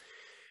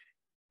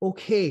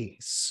 Okay,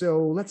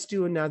 so let's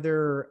do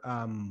another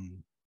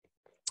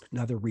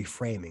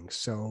reframing.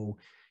 So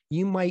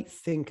you might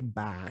think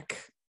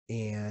back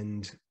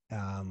and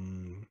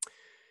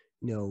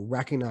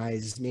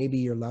recognize maybe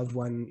your loved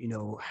one,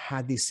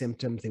 had these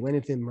symptoms. They went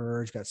into the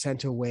emerge, got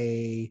sent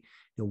away,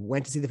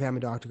 went to see the family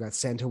doctor, got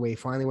sent away,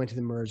 finally went to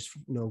the emerge,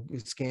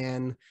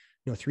 scan,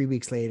 3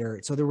 weeks later.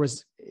 So there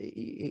was,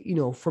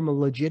 from a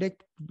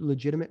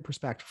legitimate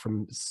perspective,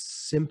 from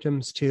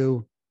symptoms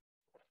to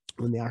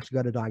when they actually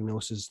got a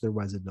diagnosis, there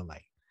was a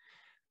delay.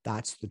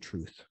 That's the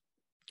truth.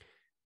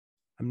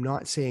 I'm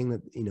not saying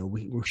that,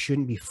 we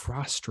shouldn't be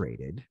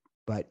frustrated,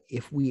 but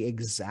if we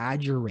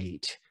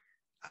exaggerate,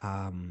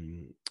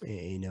 and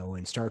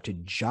start to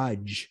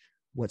judge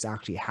what's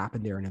actually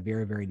happened there in a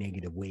very, very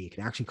negative way, it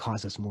can actually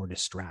cause us more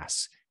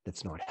distress.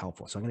 That's not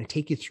helpful. So I'm going to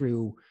take you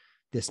through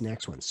this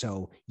next one.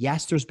 So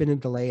yes, there's been a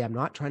delay. I'm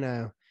not trying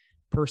to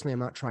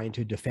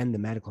defend the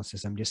medical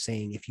system. I'm just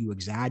saying, if you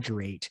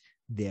exaggerate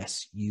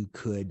this, you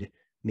could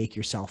make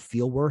yourself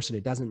feel worse, and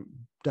it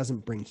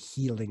doesn't bring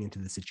healing into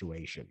the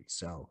situation.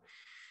 So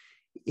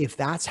if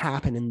that's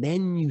happened, and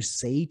then you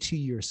say to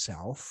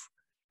yourself,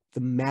 the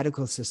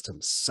medical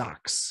system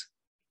sucks,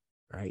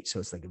 right?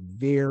 So it's like a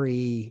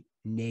very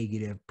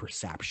negative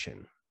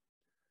perception.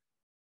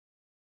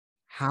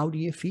 How do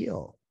you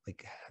feel?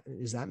 Like,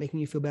 is that making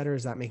you feel better?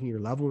 Is that making your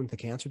loved one with the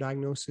cancer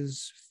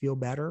diagnosis feel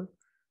better?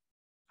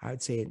 I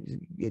would say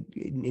it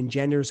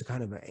engenders a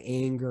kind of an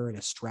anger and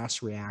a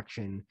stress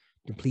reaction,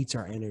 depletes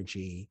our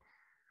energy.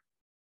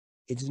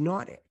 it's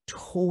not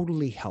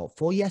totally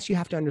helpful. Yes, you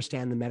have to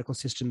understand the medical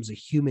system is a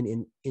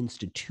human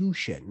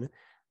institution,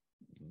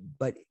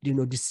 but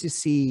just to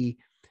see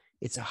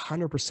it's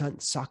 100%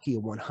 sucky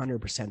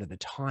 100% of the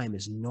time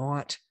is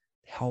not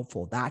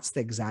helpful. That's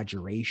the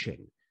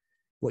exaggeration.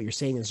 What you're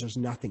saying is there's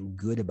nothing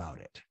good about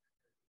it,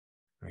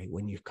 right?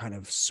 When you're kind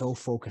of so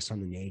focused on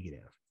the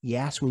negative.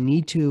 Yes, we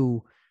need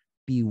to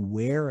be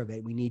aware of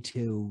it. We need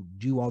to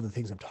do all the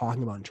things I'm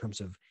talking about in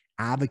terms of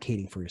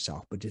advocating for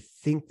yourself, but to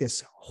think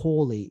this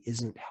wholly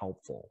isn't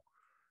helpful.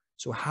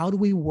 So how do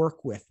we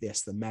work with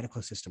this? The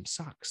medical system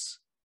sucks.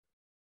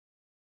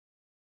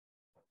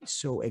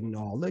 So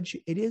acknowledge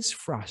it is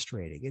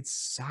frustrating. It's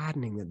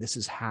saddening that this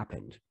has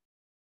happened.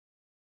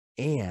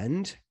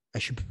 And I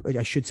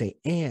should say,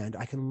 and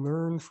I can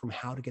learn from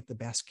how to get the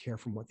best care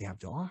from what they have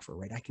to offer,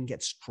 right? I can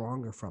get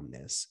stronger from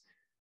this.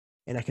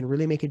 And I can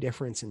really make a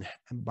difference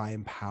by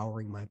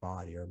empowering my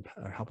body or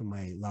helping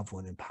my loved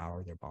one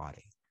empower their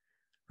body,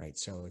 right?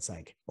 So it's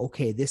like,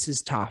 okay, this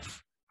is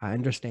tough. I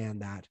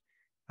understand that.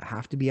 I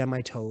have to be on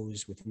my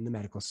toes within the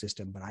medical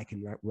system, but I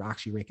can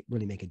actually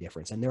really make a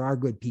difference. And there are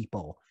good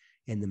people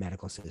in the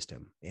medical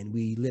system. And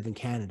we live in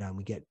Canada and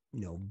we get,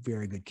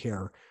 very good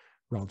care,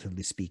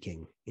 relatively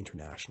speaking,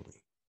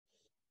 internationally.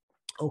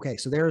 Okay,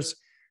 so there's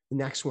the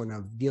next one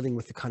of dealing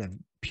with the kind of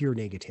pure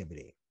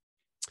negativity.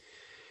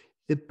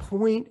 The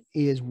point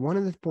is, one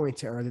of the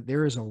points are that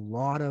there's a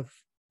lot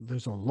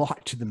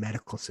to the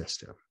medical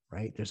system,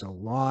 right? There's a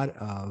lot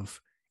of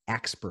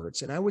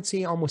experts, and I would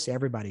say almost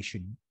everybody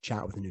should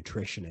chat with a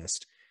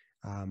nutritionist.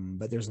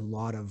 But there's a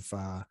lot of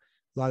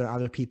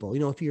other people.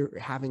 If you're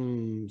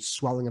having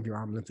swelling of your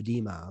arm,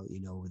 lymphedema,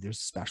 there's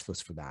a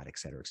specialist for that, et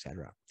cetera, et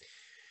cetera.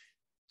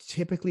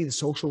 Typically, the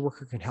social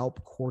worker can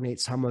help coordinate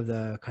some of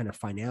the kind of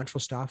financial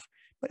stuff,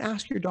 but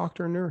ask your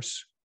doctor or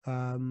nurse.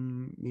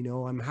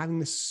 I'm having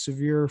this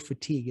severe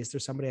fatigue. Is there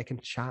somebody I can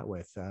chat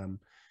with?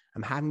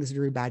 I'm having this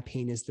very bad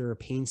pain. Is there a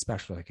pain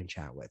specialist I can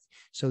chat with?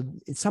 So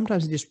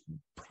sometimes it just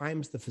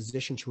primes the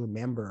physician to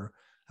remember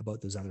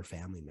about those other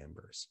family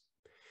members.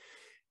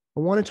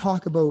 I want to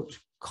talk about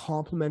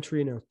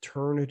complementary and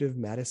alternative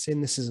medicine.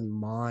 This is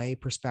my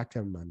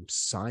perspective. I'm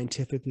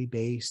scientifically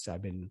based.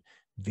 I've been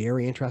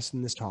very interested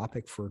in this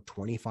topic for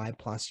 25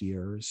 plus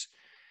years.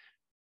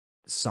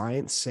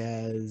 Science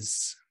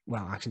says,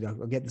 well, actually,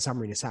 I'll get the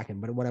summary in a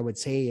second, but what I would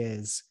say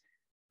is,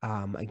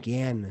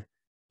 again,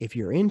 if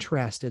you're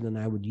interested, then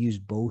I would use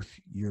both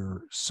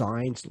your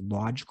science,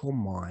 logical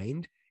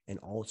mind, and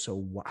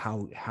also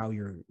how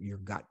your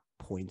gut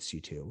points you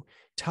to.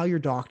 Tell your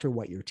doctor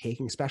what you're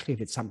taking, especially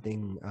if it's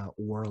something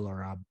oral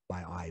or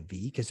by IV,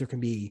 because there can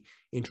be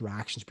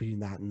interactions between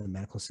that and the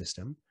medical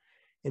system.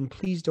 And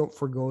please don't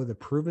forgo the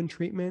proven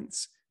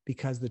treatments,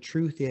 because the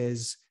truth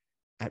is,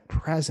 at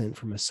present,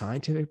 from a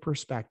scientific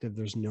perspective,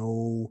 there's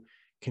no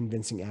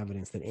convincing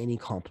evidence that any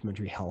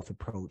complementary health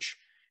approach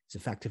is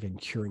effective in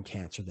curing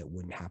cancer that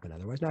wouldn't happen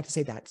otherwise. Not to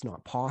say that's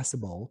not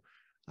possible,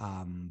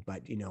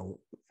 but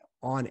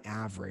on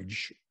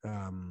average,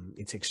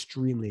 it's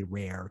extremely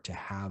rare to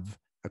have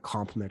a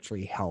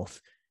complementary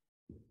health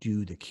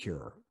do the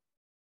cure.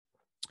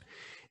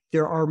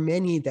 There are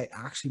many that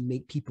actually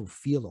make people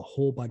feel a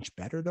whole bunch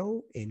better,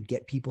 though, and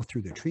get people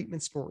through their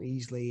treatments more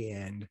easily.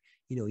 And,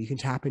 you can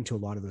tap into a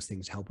lot of those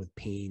things, help with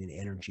pain and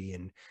energy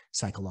and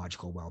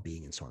psychological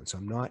well-being and so on. So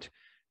I'm not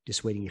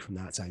dissuading you from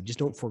that side. Just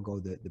don't forego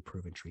the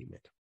proven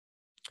treatment.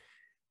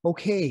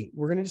 Okay,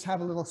 we're going to just have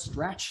a little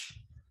stretch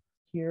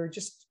here.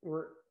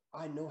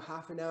 I know,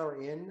 half an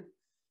hour in.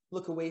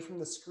 Look away from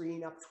the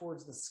screen up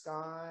towards the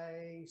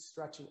sky,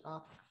 stretching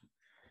up.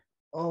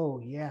 Oh,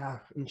 yeah.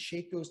 And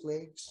shake those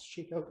legs,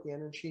 shake out the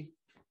energy.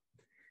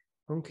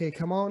 Okay,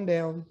 come on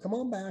down. Come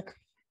on back.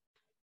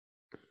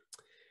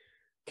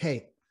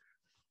 Okay,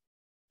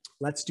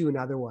 let's do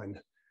another one.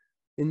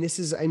 And this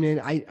is,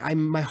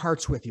 I'm my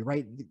heart's with you,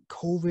 right?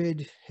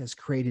 COVID has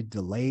created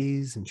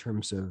delays in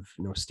terms of,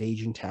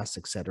 staging tests,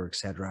 et cetera, et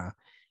cetera.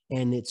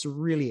 And it's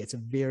a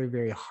very,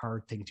 very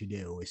hard thing to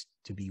do, is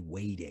to be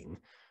waiting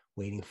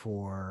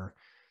for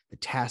the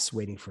tests,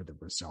 waiting for the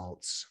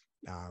results.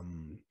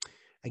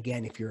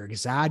 Again, if you're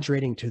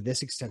exaggerating to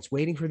this extent,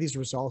 waiting for these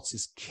results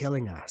is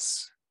killing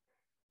us,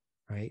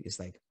 right? It's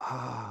like,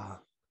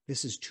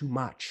 this is too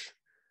much.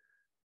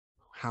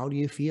 How do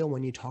you feel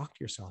when you talk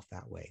to yourself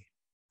that way?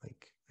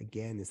 Like,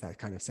 again, is that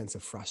kind of sense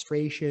of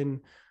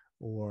frustration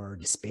or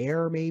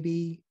despair,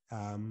 maybe?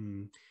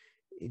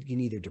 It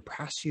can either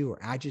depress you or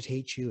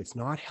agitate you. It's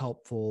not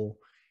helpful.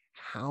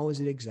 How is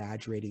it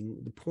exaggerating?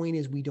 The point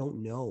is, we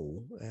don't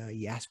know.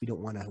 Yes, we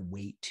don't want to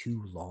wait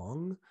too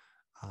long.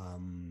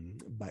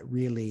 But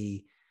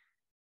really,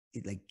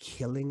 like,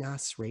 killing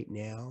us right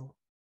now.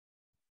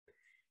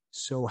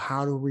 So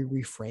how do we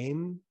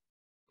reframe?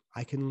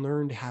 I can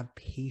learn to have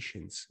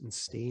patience and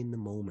stay in the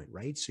moment,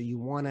 right? So you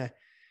want to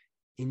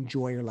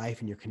enjoy your life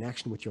and your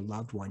connection with your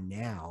loved one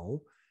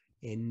now,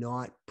 and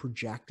not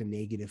project a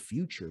negative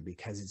future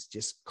because it's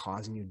just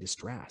causing you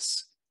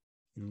distress.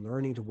 And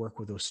learning to work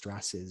with those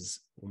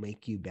stresses will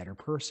make you a better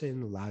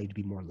person, allow you to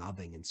be more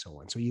loving, and so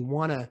on. So you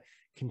want to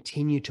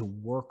continue to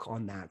work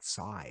on that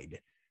side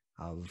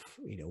of,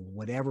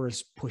 whatever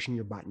is pushing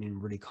your button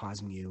and really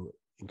causing you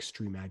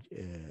extreme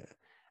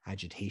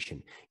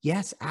agitation.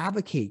 Yes,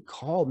 advocate,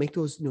 call, make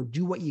those,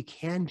 do what you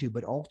can do,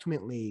 but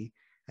ultimately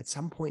at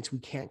some points we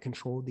can't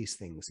control these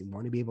things. We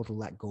want to be able to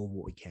let go of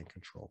what we can't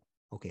control.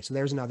 Okay, so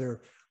there's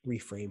another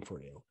reframe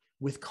for you,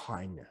 with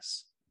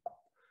kindness,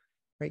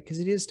 right? Because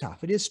it is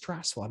tough. It is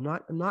stressful. I'm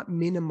not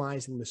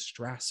minimizing the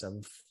stress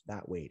of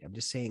that weight. I'm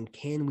just saying,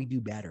 can we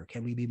do better?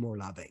 Can we be more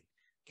loving?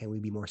 Can we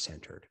be more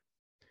centered?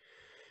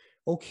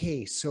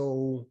 Okay,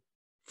 so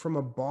from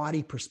a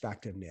body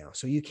perspective now,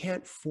 so you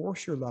can't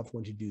force your loved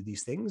one to do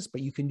these things,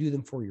 but you can do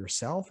them for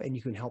yourself, and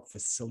you can help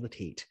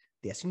facilitate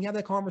this. And you have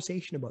that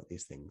conversation about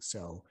these things.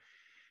 So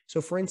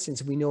for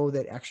instance, if we know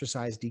that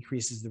exercise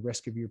decreases the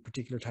risk of your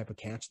particular type of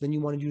cancer, then you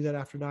want to do that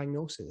after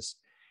diagnosis.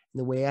 And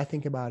the way I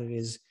think about it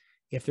is,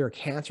 if there are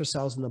cancer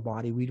cells in the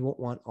body, we don't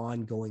want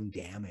ongoing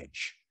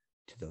damage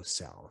to those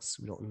cells.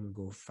 We don't want to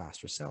go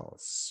faster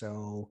cells.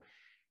 So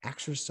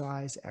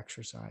exercise,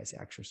 exercise,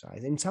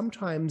 exercise. And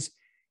sometimes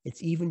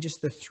it's even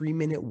just the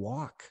 3-minute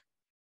walk.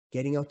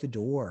 Getting out the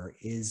door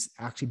is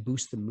actually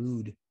boost the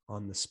mood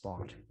on the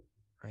spot,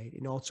 right?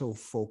 And also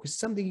focus,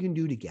 something you can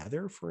do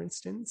together, for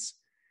instance.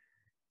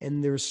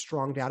 And there's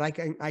strong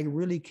data. I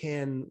really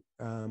can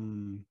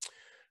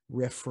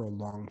riff for a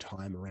long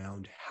time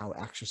around how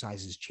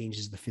exercises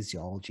changes the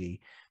physiology.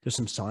 There's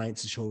some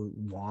science to show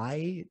why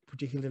it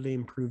particularly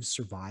improves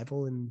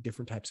survival in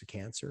different types of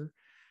cancer.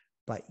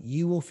 But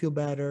you will feel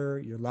better.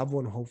 Your loved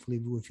one hopefully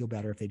will feel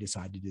better if they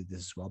decide to do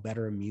this as well.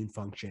 Better immune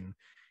function,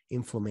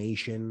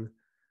 inflammation.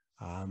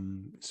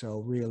 So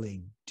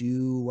really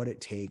do what it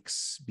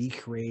takes. Be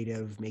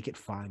creative. Make it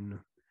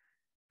fun.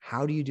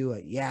 How do you do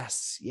it?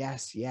 Yes,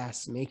 yes,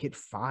 yes. Make it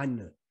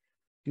fun.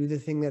 Do the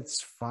thing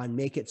that's fun.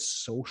 Make it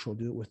social.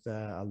 Do it with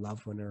a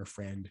loved one or a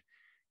friend.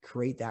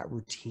 Create that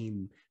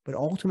routine. But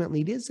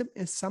ultimately, it is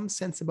in some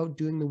sense about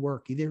doing the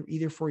work,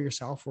 either for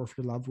yourself or if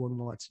your loved one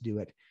wants to do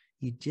it.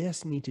 You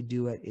just need to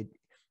do it.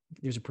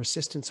 There's a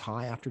persistence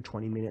high after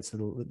 20 minutes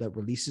that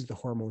releases the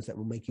hormones that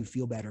will make you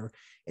feel better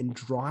and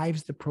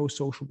drives the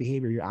pro-social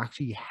behavior. You're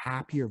actually a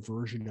happier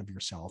version of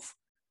yourself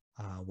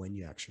when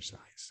you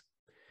exercise.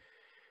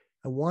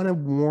 I want to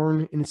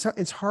warn, and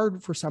it's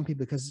hard for some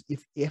people because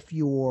if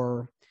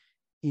you're,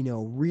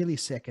 really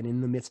sick and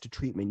in the midst of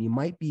treatment, you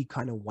might be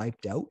kind of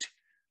wiped out.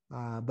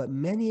 But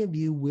many of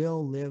you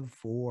will live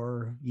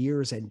for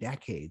years and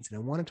decades. And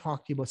I want to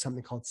talk to you about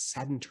something called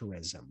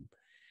sedentarism.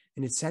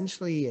 And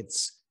essentially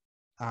it's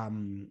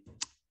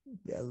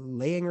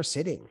laying or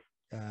sitting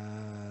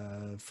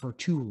for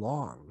too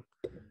long.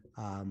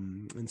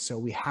 And so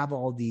we have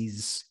all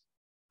these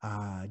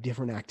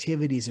different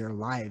activities in our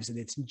lives, and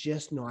it's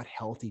just not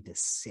healthy to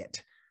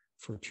sit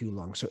for too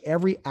long. So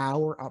every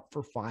hour up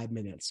for 5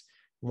 minutes.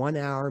 1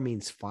 hour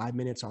means 5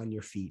 minutes on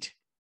your feet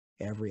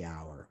every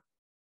hour.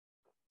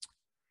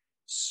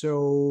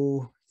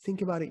 So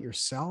think about it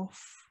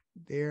yourself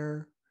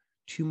there.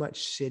 Too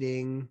much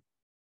sitting.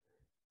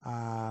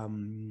 5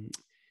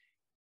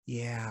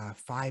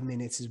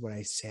 minutes is what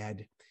I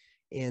said.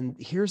 And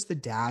here's the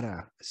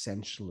data,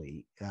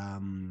 essentially,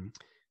 that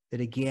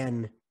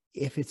again,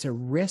 if it's a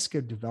risk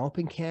of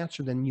developing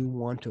cancer, then you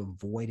want to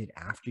avoid it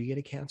after you get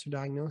a cancer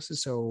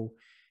diagnosis. So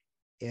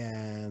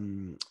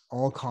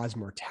all-cause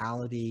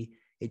mortality,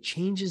 it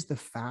changes the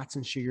fats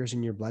and sugars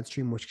in your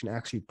bloodstream, which can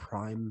actually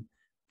prime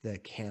the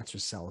cancer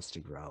cells to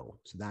grow.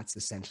 So that's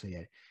essentially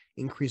an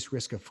increased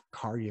risk of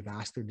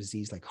cardiovascular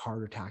disease like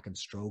heart attack and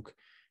stroke,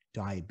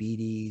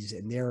 diabetes,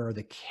 and there are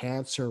the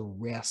cancer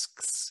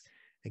risks.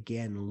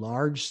 Again,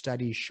 large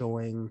studies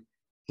showing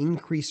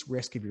increased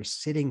risk if you're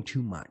sitting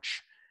too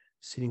much,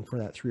 sitting for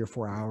that 3 or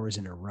 4 hours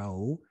in a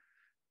row,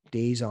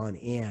 days on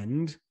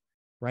end,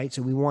 right?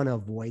 So we want to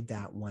avoid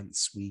that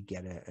once we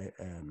get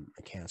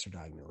a cancer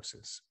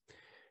diagnosis.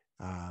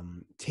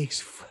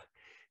 Takes,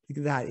 look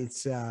at that.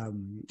 It's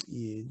an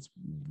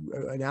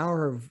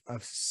hour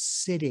of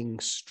sitting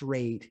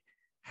straight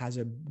has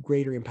a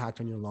greater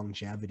impact on your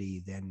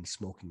longevity than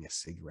smoking a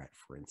cigarette,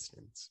 for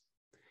instance.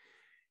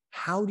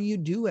 How do you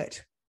do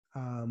it?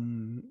 A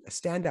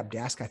stand-up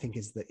desk, I think,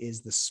 is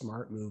the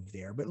smart move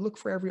there. But look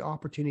for every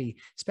opportunity,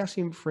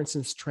 especially, for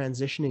instance,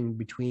 transitioning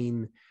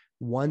between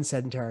one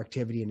sedentary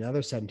activity and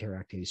another sedentary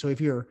activity. So if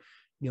you're,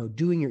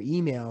 doing your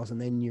emails and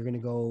then you're going to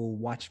go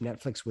watch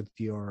Netflix with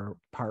your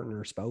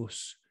partner,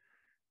 spouse,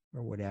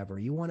 or whatever,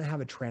 you want to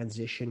have a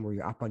transition where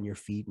you're up on your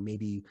feet,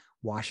 maybe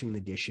washing the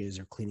dishes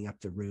or cleaning up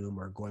the room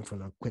or going for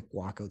a quick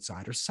walk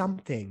outside or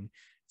something,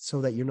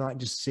 so that you're not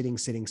just sitting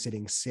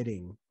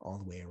all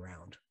the way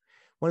around.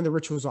 One of the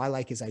rituals I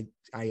like is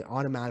I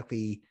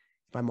automatically,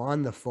 if I'm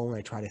on the phone,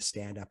 I try to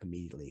stand up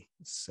immediately.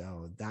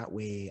 So that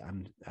way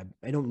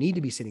I don't need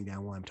to be sitting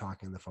down while I'm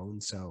talking on the phone.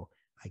 So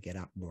I get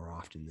up more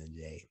often than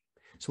the day.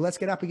 So let's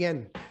get up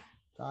again,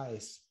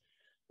 guys.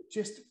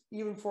 Just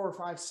even 4 or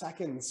 5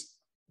 seconds,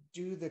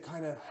 do the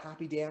kind of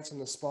happy dance on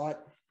the spot.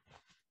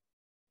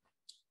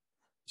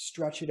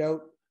 Stretch it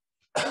out.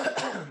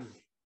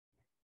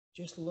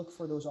 Just look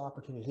for those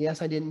opportunities.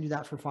 Yes, I didn't do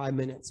that for 5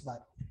 minutes,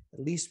 but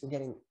at least we're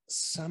getting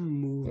some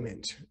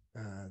movement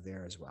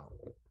there as well.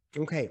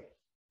 Okay.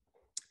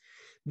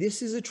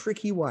 This is a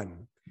tricky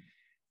one.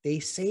 They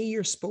say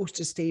you're supposed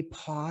to stay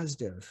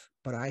positive,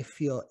 but I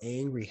feel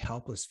angry,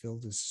 helpless,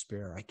 filled with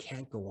despair. I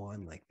can't go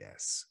on like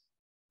this.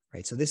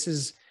 Right. So this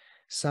is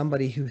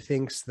somebody who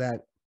thinks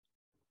that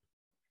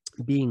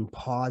being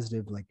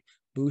positive, like,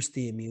 boosts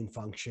the immune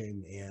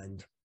function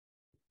and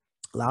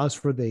allows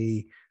for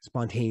the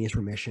spontaneous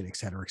remission, et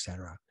cetera, et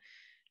cetera.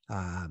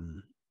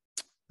 Um,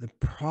 the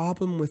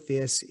problem with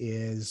this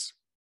is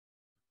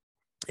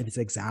if it's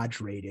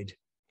exaggerated,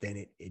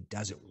 then it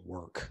doesn't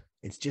work.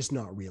 It's just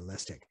not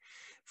realistic.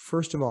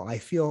 First of all, I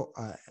feel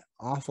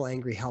awful,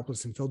 angry,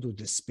 helpless, and filled with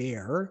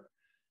despair.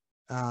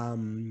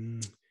 Um,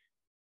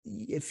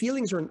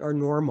 Feelings are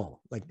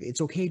normal. Like,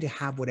 it's okay to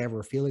have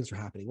whatever feelings are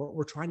happening. What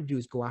we're trying to do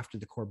is go after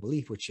the core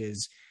belief, which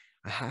is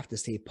I have to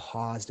stay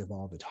positive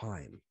all the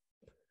time.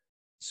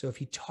 So if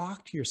you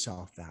talk to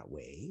yourself that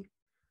way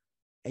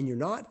and you're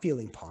not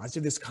feeling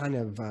positive, this kind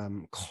of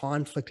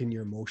conflict in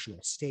your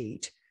emotional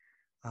state,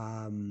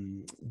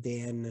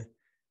 then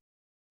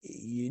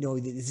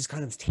this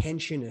kind of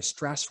tension, a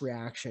stress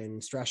reaction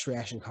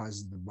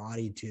causes the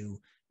body to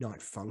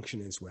not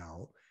function as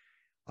well.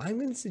 I'm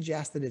going to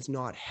suggest that it's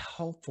not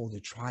helpful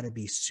to try to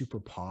be super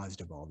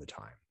positive all the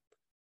time,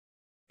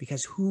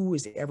 because who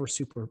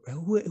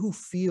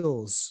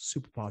feels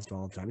super positive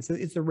all the time?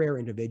 It's a rare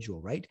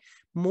individual, right?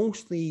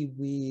 Mostly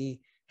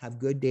we have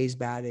good days,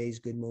 bad days,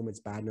 good moments,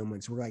 bad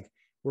moments.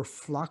 We're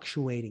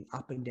fluctuating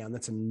up and down.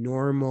 That's a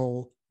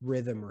normal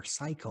rhythm or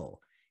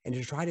cycle. And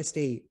to try to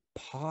stay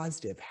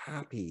positive,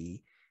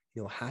 happy,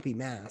 happy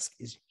mask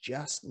is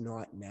just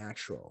not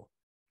natural.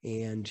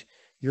 And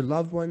your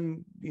loved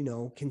one,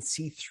 can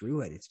see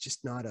through it.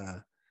 It's not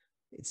a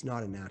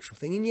natural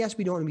thing. And yes,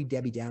 we don't want to be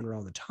Debbie Downer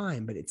all the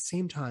time, but at the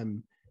same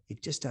time,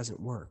 it just doesn't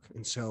work.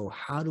 And so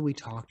how do we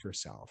talk to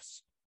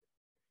ourselves?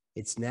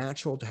 It's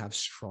natural to have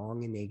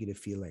strong and negative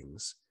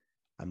feelings.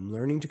 I'm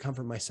learning to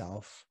comfort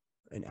myself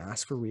and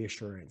ask for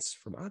reassurance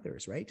from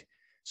others, right?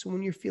 So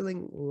when you're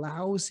feeling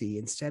lousy,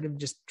 instead of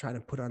just trying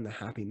to put on the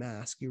happy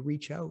mask, you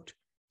reach out.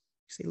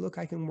 You say, look,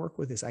 I can work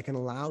with this. I can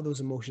allow those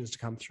emotions to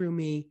come through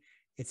me.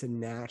 It's a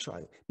natural.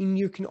 I mean,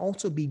 you can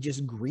also be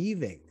just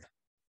grieving,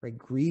 right?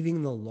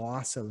 Grieving the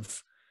loss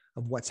of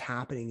what's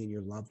happening in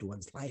your loved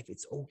one's life.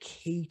 It's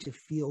okay to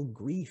feel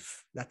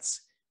grief.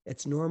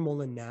 It's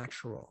normal and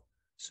natural.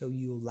 So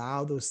you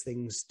allow those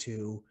things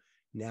to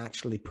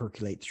naturally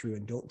percolate through,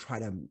 and don't try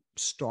to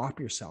stop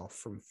yourself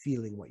from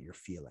feeling what you're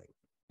feeling.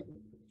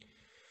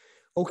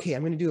 Okay,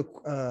 I'm going to do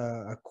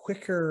a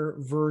quicker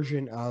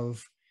version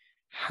of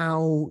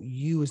how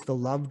you, as the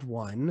loved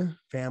one,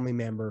 family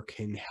member,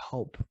 can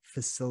help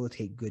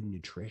facilitate good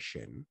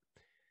nutrition,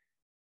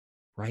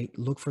 right?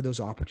 Look for those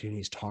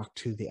opportunities. Talk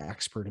to the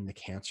expert in the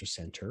cancer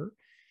center.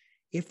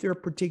 If there are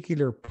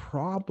particular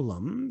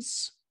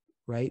problems,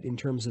 right, in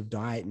terms of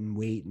diet and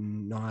weight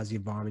and nausea,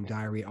 vomiting,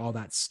 diarrhea, all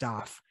that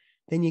stuff,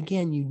 then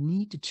again, you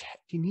need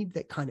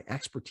that kind of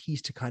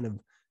expertise to kind of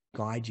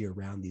guide you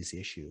around these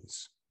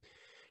issues.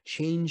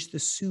 Change the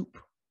soup,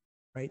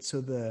 right?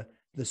 So the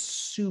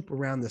soup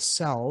around the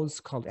cells,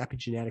 called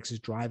epigenetics, is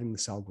driving the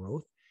cell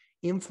growth.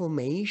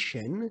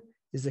 Inflammation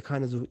is the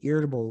kind of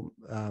irritable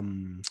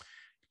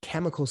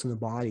chemicals in the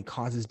body,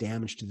 causes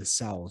damage to the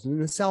cells.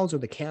 And the cells are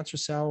the cancer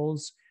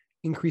cells,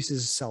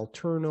 increases cell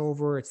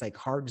turnover. It's like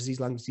heart disease,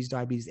 lung disease,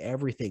 diabetes,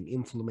 everything,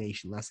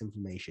 inflammation, less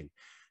inflammation.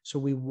 So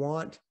we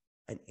want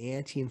an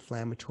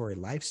anti-inflammatory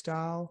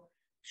lifestyle,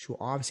 which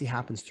obviously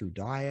happens through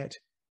diet.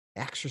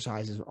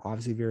 Exercise is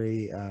obviously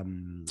very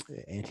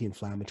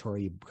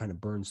anti-inflammatory, kind of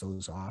burns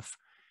those off.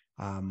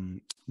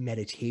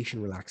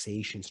 Meditation,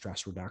 relaxation,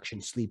 stress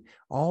reduction, sleep,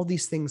 all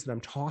these things that I'm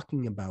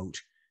talking about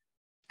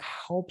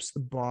helps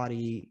the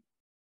body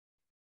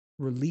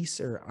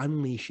release or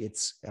unleash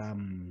its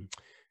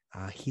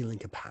healing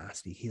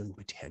capacity, healing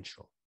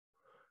potential,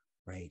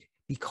 right?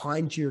 Be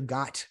kind to your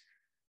gut.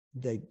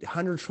 The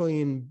 100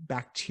 trillion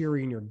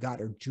bacteria in your gut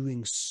are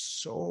doing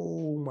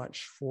so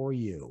much for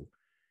you.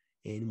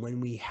 And when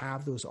we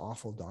have those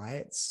awful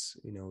diets,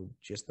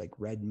 just like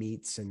red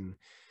meats and,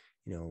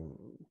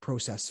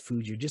 processed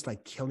foods, you're just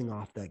like killing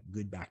off that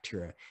good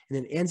bacteria. And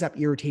then it ends up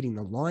irritating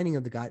the lining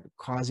of the gut,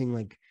 causing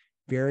like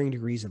varying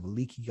degrees of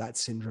leaky gut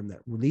syndrome that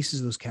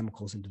releases those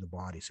chemicals into the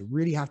body. So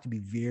really have to be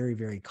very,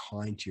 very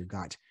kind to your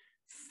gut.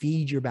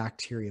 Feed your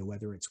bacteria,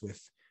 whether it's with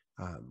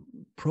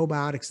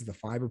probiotics is the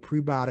fiber,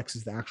 prebiotics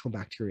is the actual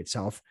bacteria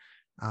itself.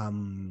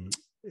 You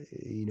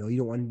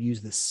don't want to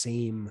use the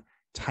same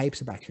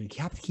types of bacteria.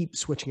 You have to keep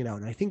switching it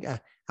out. And I think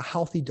a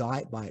healthy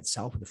diet by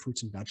itself with the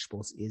fruits and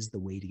vegetables is the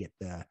way to get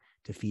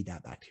to feed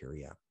that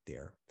bacteria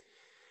there.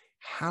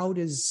 How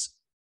does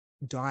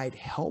diet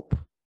help?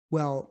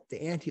 Well, the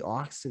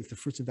antioxidants, the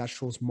fruits and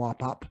vegetables,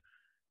 mop up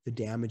the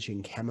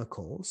damaging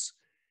chemicals.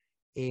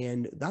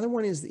 And the other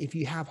one is, if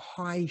you have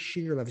high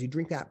sugar levels, you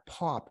drink that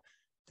pop,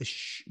 the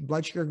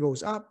blood sugar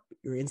goes up,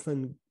 your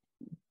insulin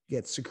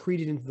gets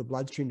secreted into the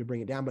bloodstream to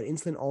bring it down. But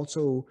insulin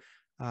also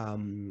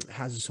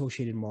has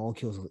associated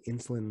molecules of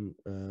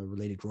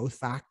insulin-related growth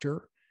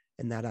factor,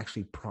 and that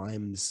actually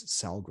primes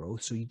cell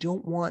growth. So you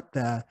don't want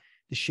the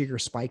the sugar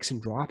spikes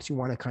and drops. You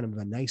want a kind of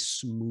a nice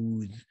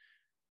smooth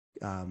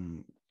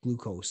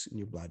glucose in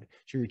your blood.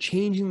 So you're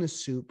changing the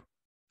soup,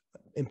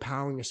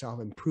 empowering yourself,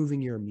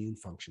 improving your immune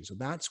function. So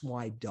that's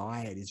why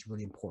diet is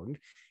really important.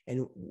 And,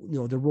 you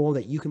know, the role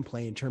that you can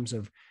play in terms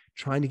of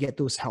trying to get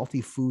those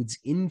healthy foods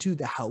into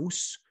the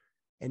house,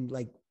 and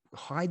like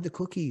hide the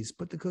cookies,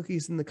 put the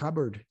cookies in the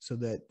cupboard so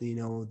that, you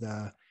know,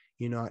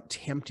 you're not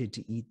tempted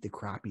to eat the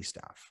crappy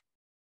stuff.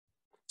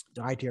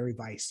 Dietary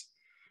advice: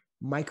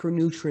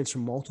 micronutrients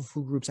from multiple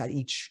food groups at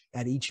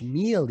each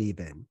meal.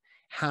 Even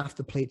half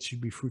the plate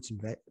should be fruits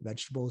and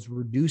vegetables,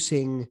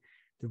 reducing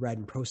the red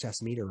and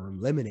processed meat, or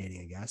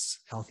eliminating, I guess,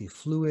 healthy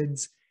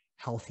fluids,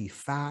 healthy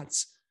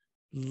fats,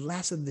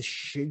 less of the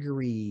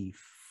sugary,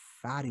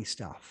 fatty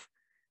stuff.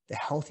 The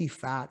healthy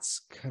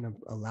fats kind of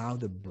allow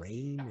the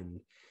brain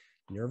and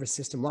nervous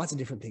system, lots of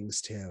different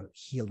things, to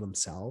heal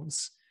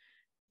themselves.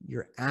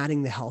 You're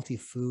adding the healthy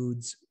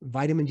foods.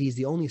 Vitamin D is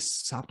the only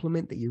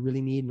supplement that you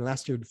really need,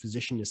 unless your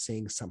physician is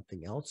saying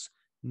something else,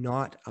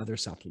 not other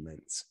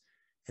supplements.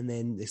 And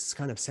then this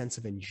kind of sense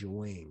of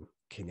enjoying,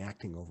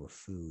 connecting over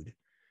food.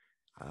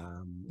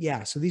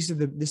 So this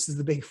is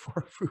the big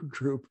four food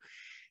group.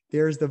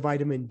 There's the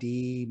vitamin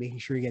D, making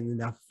sure you're getting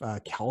enough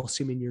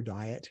calcium in your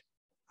diet.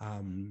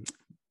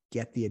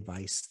 Get the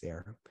advice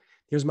there.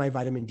 There's my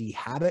vitamin D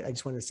habit. I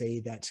just want to say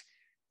that,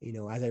 you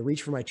know, as I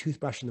reach for my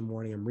toothbrush in the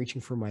morning, I'm reaching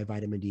for my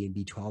vitamin D and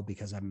B12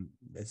 because I'm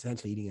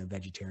essentially eating a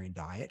vegetarian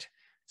diet.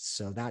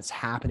 So that's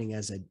happening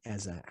as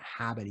a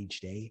habit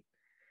each day.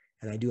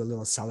 And I do a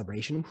little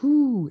celebration.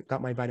 Whoo,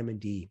 got my vitamin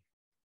D.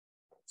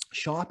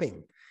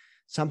 Shopping,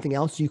 something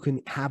else you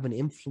can have an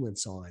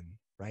influence on,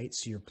 right?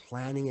 So you're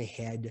planning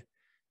ahead.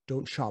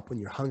 Don't shop when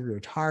you're hungry or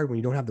tired, when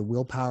you don't have the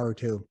willpower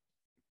to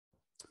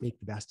make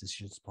the best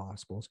decisions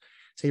possible.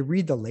 Say,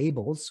 read the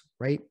labels,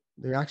 right?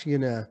 They're actually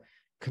going to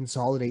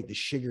consolidate the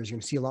sugars. You're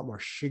going to see a lot more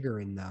sugar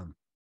in them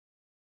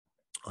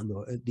on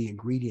the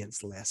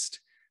ingredients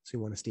list. So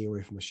you want to stay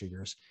away from the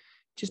sugars.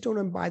 Just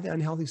don't buy the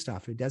unhealthy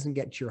stuff. If it doesn't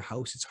get to your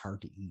house, it's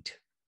hard to eat.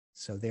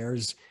 So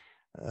there's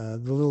the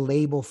little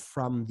label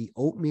from the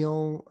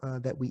oatmeal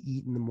that we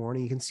eat in the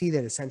morning. You can see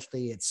that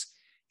essentially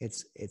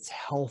it's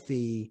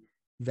healthy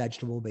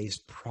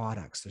vegetable-based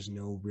products. There's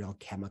no real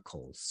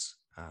chemicals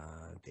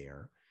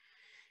there.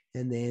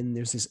 And then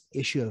there's this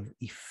issue of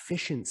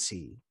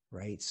efficiency,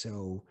 right?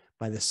 So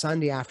by the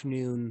Sunday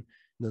afternoon,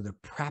 you know, the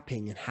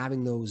prepping and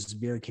having those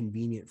very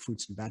convenient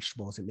fruits and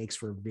vegetables, it makes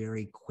for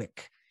very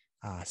quick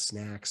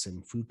snacks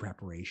and food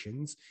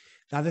preparations.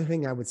 The other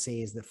thing I would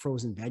say is that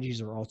frozen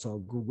veggies are also a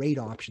great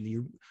option.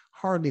 You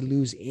hardly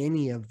lose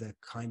any of the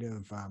kind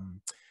of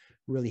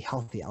really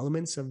healthy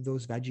elements of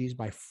those veggies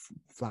by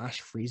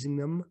flash freezing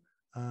them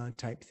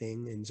type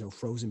thing. And so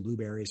frozen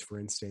blueberries, for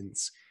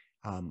instance,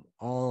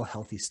 all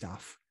healthy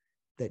stuff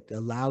that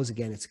allows,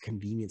 again, it's a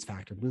convenience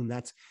factor. Boom,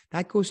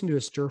 that goes into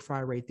a stir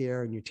fry right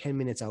there, and you're 10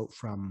 minutes out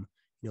from,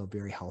 you know, a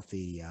very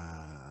healthy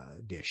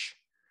dish.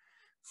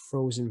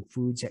 Frozen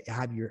foods,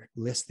 have your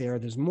list there.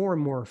 There's more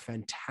and more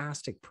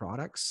fantastic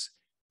products,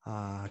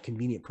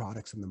 convenient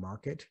products in the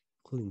market,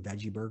 including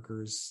veggie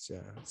burgers.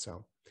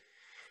 So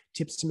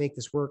tips to make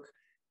this work.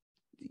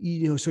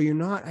 You know, so you're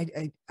not,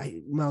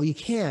 well, you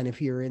can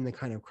if you're in the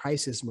kind of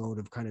crisis mode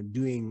of kind of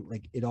doing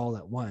like it all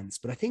at once.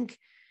 But I think,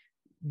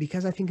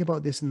 because I think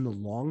about this in the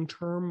long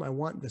term, I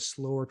want the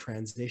slower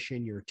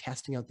transition. You're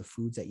testing out the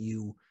foods that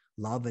you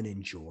love and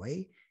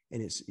enjoy,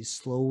 and it's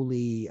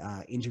slowly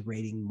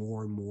integrating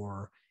more and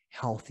more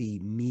healthy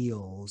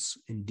meals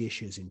and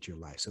dishes into your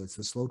life. So it's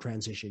the slow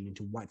transition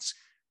into what's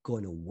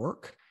going to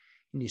work.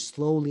 And you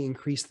slowly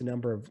increase the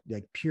number of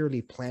like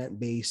purely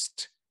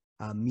plant-based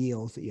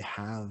meals that you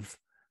have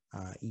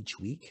each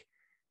week,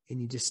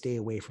 and you just stay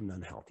away from the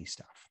unhealthy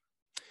stuff.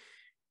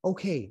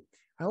 Okay.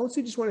 I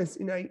also just want to,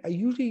 you know, I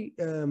usually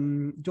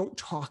don't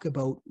talk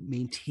about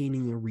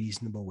maintaining a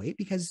reasonable weight,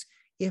 because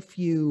if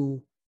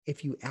you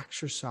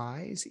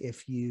exercise,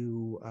 if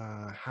you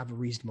have a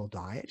reasonable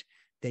diet,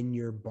 then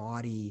your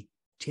body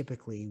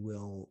typically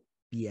will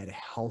be at a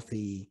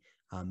healthy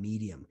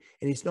medium.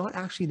 And it's not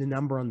actually the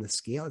number on the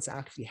scale, it's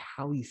actually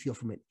how you feel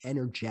from an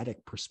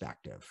energetic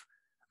perspective.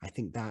 I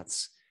think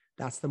that's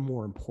the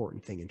more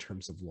important thing in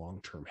terms of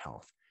long-term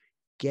health.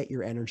 Get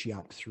your energy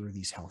up through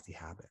these healthy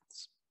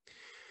habits.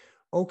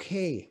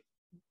 Okay,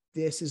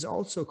 this is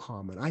also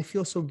common. I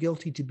feel so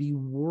guilty to be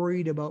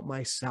worried about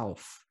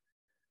myself,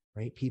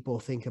 right? People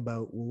think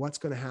about, well, what's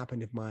going to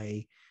happen if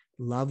my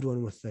loved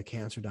one with the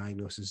cancer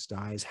diagnosis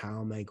dies?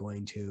 How am I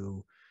going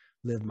to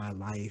live my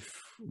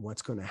life?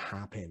 What's going to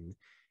happen?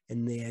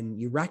 And then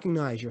you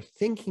recognize you're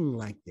thinking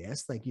like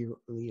this, like you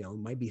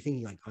might be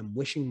thinking like, I'm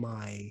wishing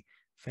my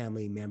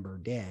family member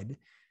dead.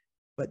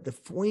 But the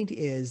point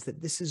is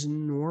that this is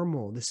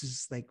normal. This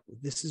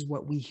is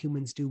what we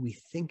humans do. We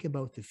think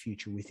about the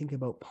future. We think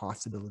about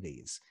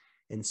possibilities.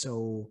 And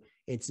so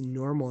it's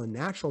normal and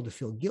natural to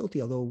feel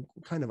guilty, although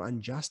kind of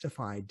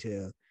unjustified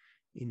to,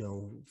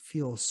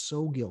 feel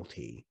so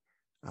guilty.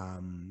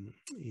 I'm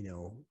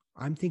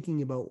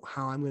thinking about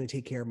how I'm going to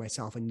take care of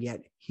myself. And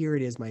yet here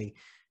it is, my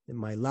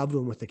my loved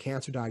one with the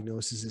cancer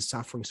diagnosis is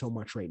suffering so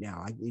much right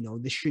now.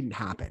 This shouldn't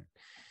happen.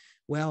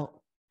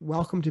 Well,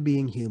 welcome to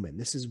being human.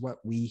 This is what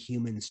we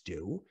humans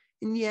do.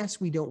 And yes,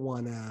 we don't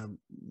want to,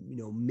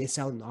 miss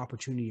out on the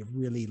opportunity of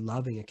really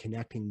loving and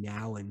connecting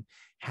now and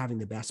having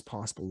the best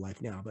possible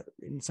life now. But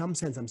in some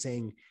sense, I'm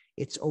saying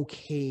it's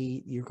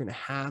okay. You're going to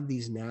have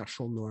these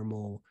natural,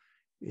 normal,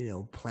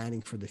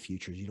 planning for the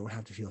future. You don't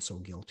have to feel so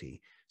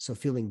guilty. So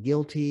feeling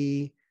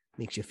guilty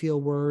makes you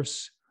feel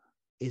worse.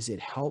 Is it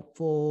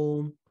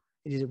helpful?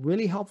 Is it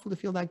really helpful to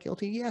feel that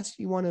guilty? Yes,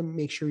 you want to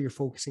make sure you're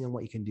focusing on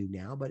what you can do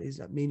now, but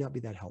that may not be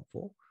that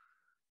helpful.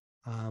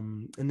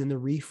 And then the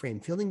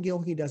reframe, feeling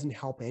guilty doesn't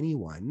help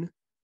anyone.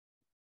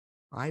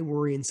 I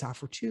worry and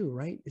suffer too,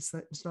 right?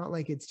 It's not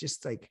like it's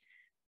just like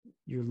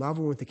your loved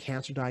one with the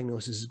cancer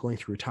diagnosis is going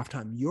through a tough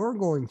time. You're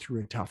going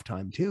through a tough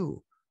time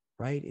too,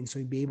 right? And so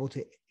you be able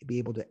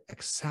to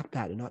accept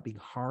that and not be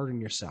hard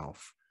on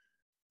yourself.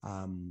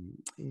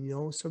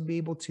 So be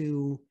able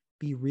to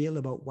be real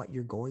about what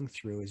you're going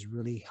through is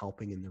really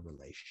helping in the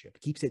relationship.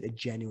 It keeps it a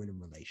genuine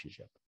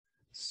relationship.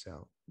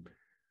 So,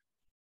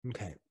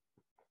 okay.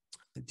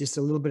 Just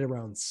a little bit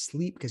around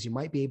sleep, because you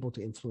might be able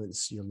to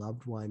influence your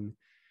loved one.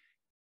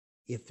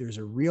 If there's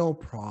a real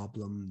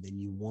problem, then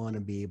you want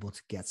to be able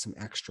to get some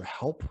extra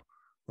help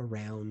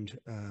around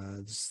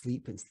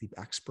sleep and sleep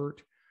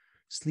expert.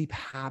 Sleep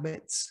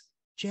habits,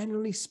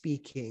 generally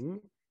speaking,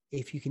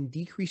 if you can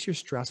decrease your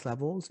stress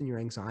levels and your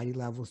anxiety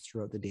levels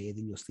throughout the day,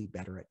 then you'll sleep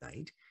better at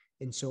night.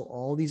 And so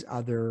all these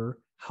other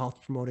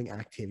health promoting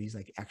activities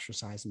like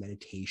exercise,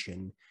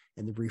 meditation,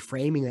 and the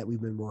reframing that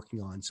we've been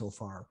working on so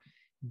far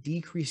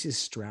decreases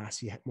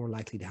stress. You're more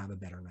likely to have a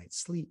better night's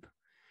sleep.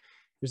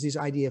 There's this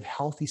idea of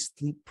healthy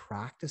sleep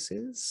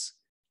practices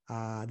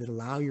that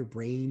allow your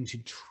brain to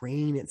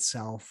train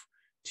itself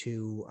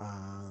to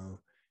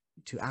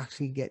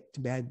actually get to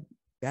bed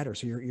better.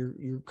 So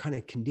you're kind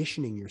of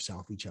conditioning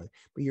yourself each other,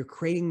 but you're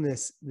creating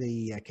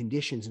the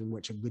conditions in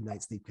which a good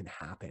night's sleep can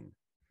happen.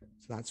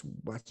 So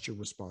that's your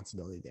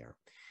responsibility there.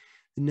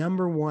 The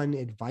number one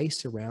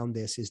advice around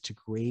this is to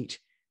create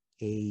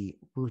a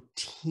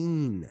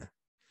routine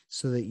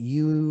so that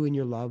you and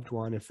your loved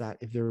one, if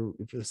they're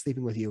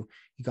sleeping with you,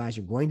 you guys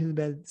are going to the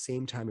bed at the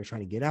same time, you're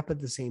trying to get up at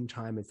the same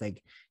time. It's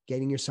like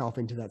getting yourself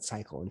into that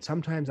cycle. And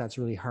sometimes that's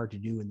really hard to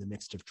do in the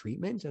midst of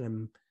treatment.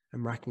 And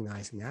I'm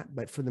recognizing that.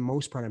 But for the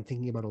most part, I'm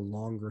thinking about a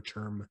longer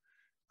term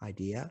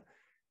idea.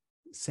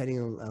 Setting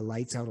a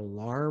lights out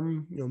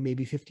alarm,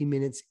 maybe 15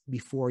 minutes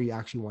before you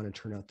actually want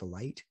to turn out the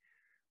light.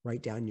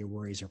 Write down your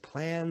worries or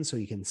plans so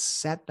you can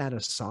set that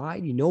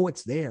aside.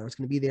 It's there. It's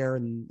going to be there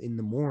in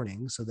the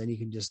morning. So then you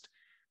can just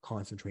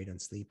concentrate on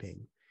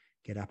sleeping,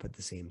 get up at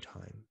the same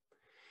time.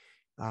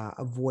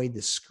 Avoid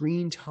the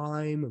screen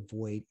time,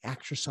 avoid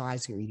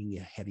exercising or eating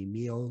a heavy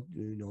meal,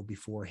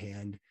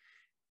 beforehand.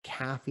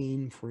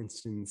 Caffeine, for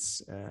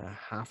instance,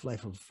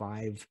 half-life of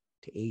 5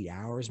 to 8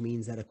 hours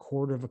means that a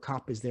quarter of a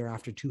cup is there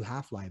after 2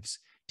 half-lives.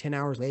 10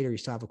 hours later, you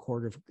still have a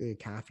quarter of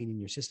caffeine in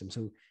your system.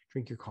 So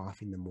drink your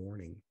coffee in the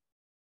morning.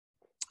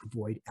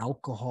 Avoid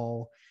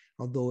alcohol.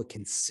 Although it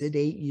can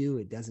sedate you,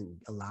 it doesn't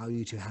allow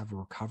you to have a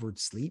recovered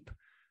sleep.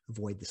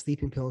 Avoid the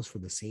sleeping pills for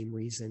the same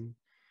reason.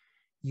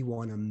 You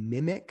want to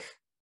mimic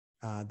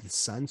the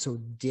sun. So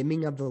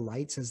dimming of the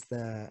lights as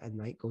the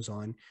night goes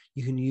on.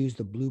 You can use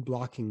the blue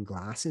blocking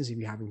glasses if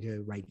you're having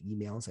to write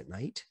emails at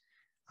night.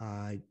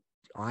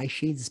 Eye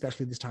shades,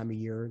 especially this time of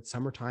year.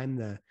 Summertime,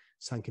 the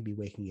sun can be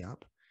waking you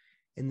up.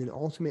 And then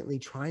ultimately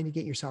trying to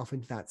get yourself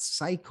into that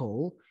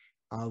cycle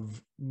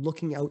of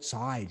looking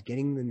outside,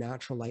 getting the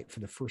natural light for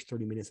the first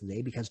 30 minutes of the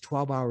day, because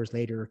 12 hours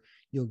later,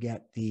 you'll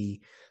get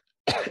the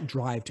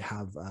drive to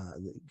have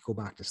go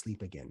back to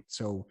sleep again.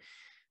 So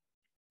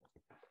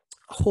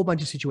a whole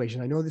bunch of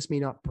situations. I know this may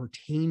not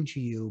pertain to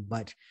you,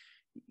 but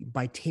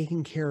by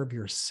taking care of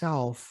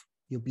yourself,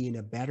 you'll be in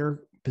a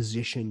better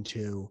position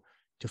to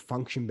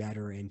function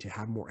better and to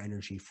have more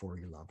energy for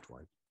your loved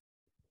one.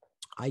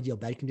 Ideal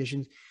bed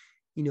conditions.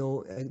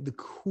 The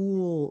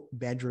cool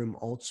bedroom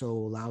also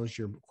allows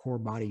your core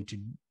body to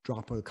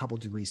drop a couple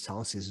degrees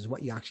Celsius, is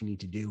what you actually need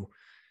to do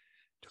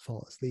to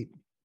fall asleep,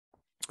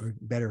 or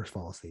better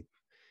fall asleep.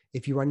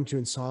 If you run into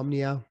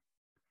insomnia,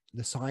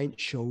 the science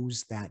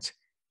shows that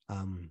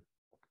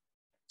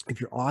if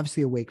you're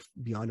obviously awake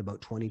beyond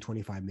about 20,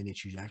 25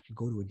 minutes, you should actually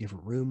go to a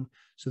different room.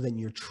 So then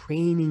you're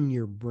training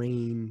your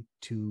brain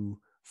to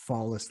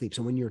fall asleep.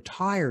 So when you're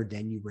tired,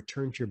 then you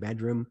return to your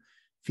bedroom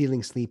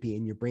feeling sleepy,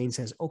 and your brain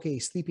says, okay,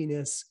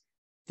 sleepiness,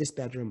 this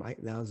bedroom,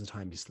 now's the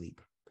time to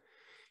sleep.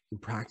 You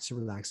practice a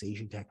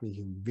relaxation technique,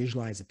 you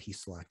visualize a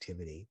peaceful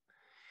activity.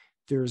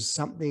 There's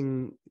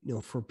something,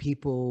 for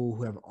people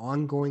who have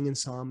ongoing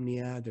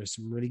insomnia, there's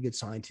some really good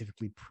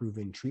scientifically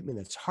proven treatment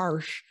that's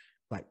harsh,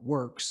 but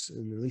works,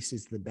 and at least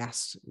it's the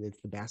best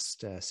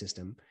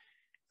system,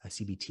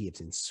 CBT,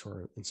 it's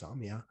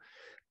insomnia.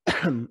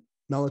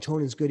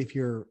 Melatonin is good if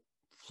you're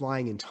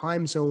flying in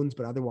time zones,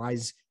 but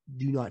otherwise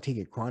do not take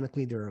it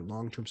chronically. There are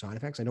long-term side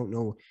effects. I don't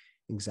know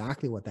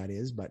exactly what that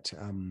is, but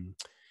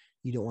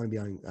you don't want to be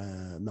on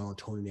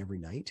melatonin every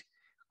night.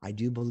 I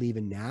do believe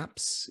in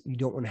naps. You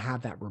don't want to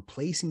have that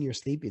replacing your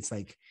sleep. It's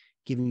like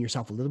giving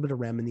yourself a little bit of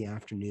REM in the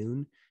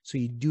afternoon. So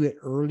you do it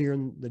earlier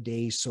in the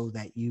day so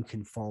that you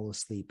can fall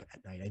asleep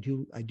at night.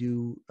 I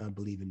do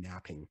believe in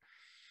napping.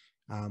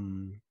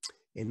 And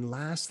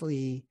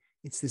lastly,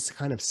 it's this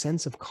kind of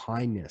sense of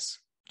kindness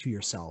to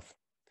yourself.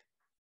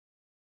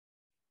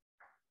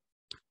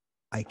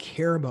 I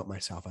care about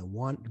myself. I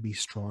want to be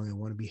strong. I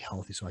want to be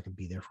healthy so I can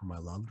be there for my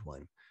loved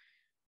one.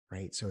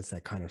 Right. So it's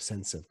that kind of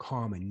sense of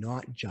calm and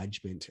not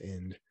judgment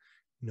and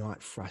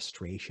not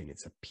frustration.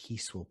 It's a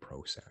peaceful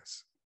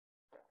process.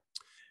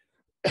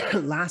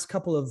 Last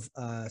couple of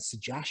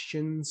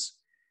suggestions: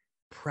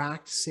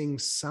 practicing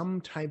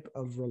some type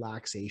of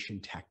relaxation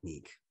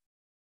technique.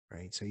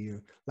 Right. So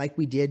you, like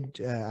we did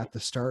at the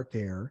start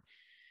there,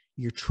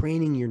 you're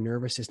training your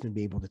nervous system to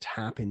be able to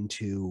tap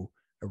into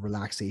a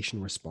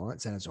relaxation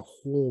response that has a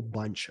whole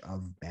bunch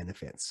of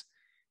benefits.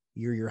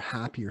 You're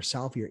happier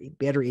self. You're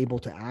better able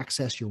to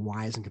access your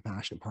wise and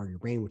compassionate part of your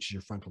brain, which is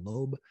your frontal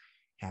lobe,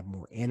 have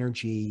more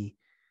energy,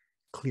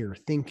 clearer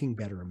thinking,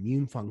 better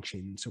immune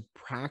function. So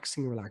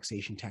practicing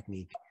relaxation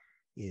technique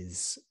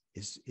is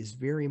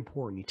very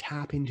important. You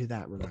tap into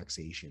that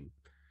relaxation.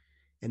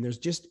 And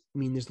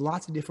there's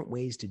lots of different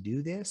ways to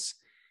do this,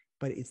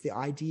 but it's the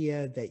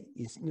idea that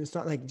it's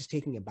not like just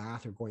taking a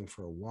bath or going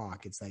for a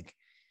walk. It's like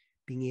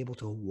being able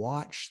to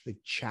watch the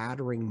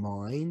chattering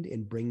mind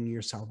and bringing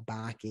yourself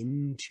back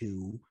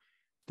into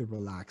the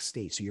relaxed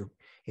state. So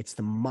it's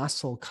the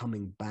muscle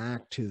coming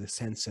back to the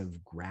sense of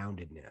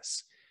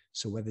groundedness.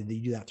 So whether they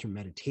do that through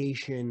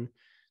meditation,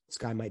 this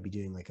guy might be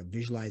doing like a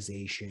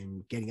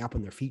visualization, getting up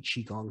on their feet,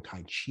 Qigong,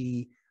 Tai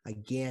Chi.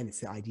 Again,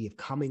 it's the idea of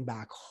coming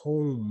back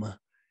home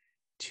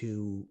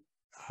to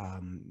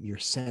your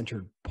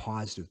centered,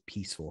 positive,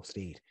 peaceful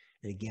state.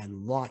 And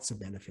again, lots of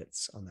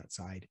benefits on that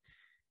side.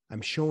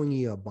 I'm showing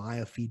you a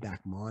biofeedback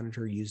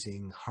monitor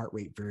using heart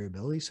rate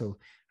variability. So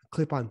a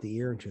clip on the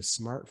ear into a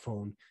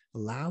smartphone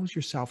allows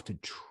yourself to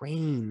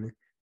train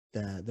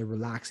the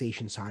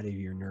relaxation side of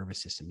your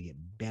nervous system. You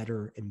get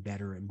better and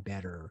better and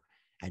better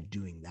at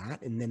doing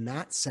that. And then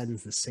that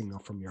sends the signal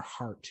from your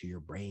heart to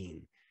your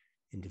brain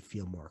and to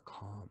feel more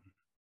calm.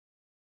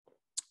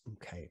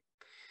 Okay.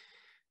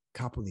 A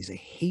couple of these. I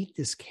hate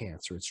this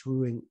cancer. It's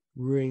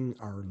ruining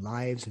our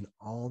lives and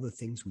all the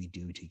things we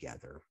do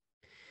together.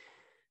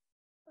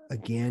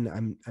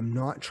 Again, I'm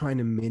not trying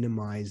to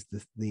minimize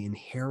the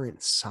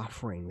inherent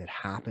suffering that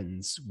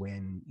happens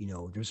when,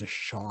 there's a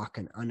shock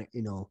and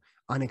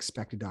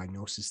unexpected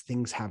diagnosis.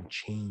 Things have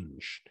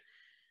changed,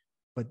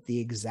 but the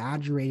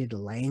exaggerated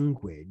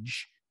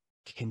language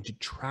can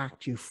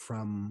detract you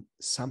from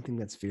something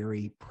that's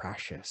very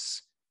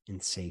precious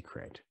and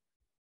sacred,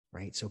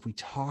 right? So if we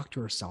talk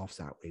to ourselves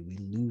that way, we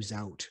lose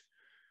out.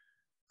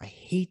 I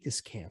hate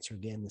this cancer.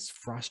 Again, this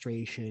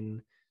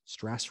frustration,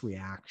 stress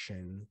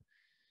reaction.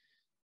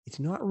 It's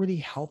not really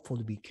helpful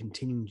to be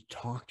continuing to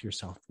talk to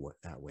yourself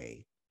that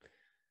way.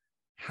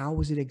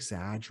 How is it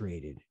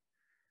exaggerated?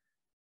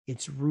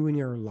 It's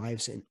ruining our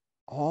lives and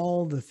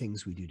all the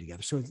things we do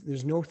together. So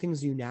there's no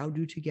things you now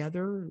do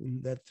together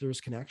that there's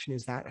connection.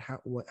 Is that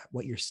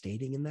what you're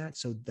stating in that?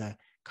 So the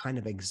kind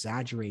of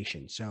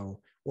exaggeration.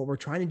 So what we're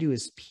trying to do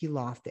is peel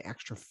off the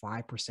extra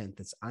 5%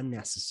 that's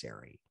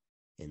unnecessary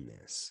in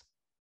this.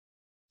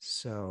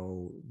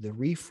 So the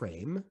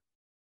reframe: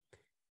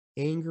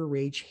 anger,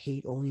 rage,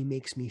 hate only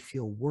makes me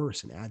feel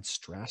worse and adds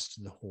stress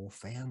to the whole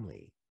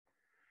family.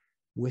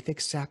 With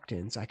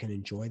acceptance, I can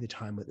enjoy the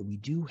time that we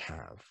do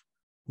have.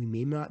 We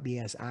may not be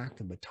as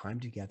active, but time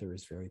together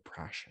is very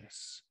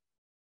precious,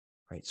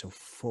 right? So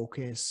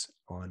focus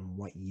on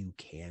what you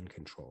can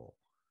control,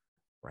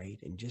 right?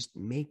 And just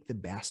make the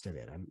best of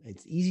it.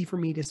 It's easy for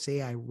me to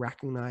say. I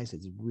recognize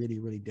it's really,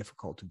 really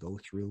difficult to go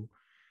through.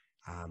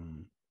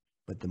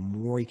 But the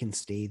more you can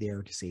stay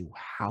there to say,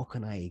 how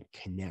can I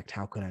connect?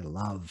 How can I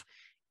love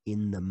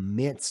in the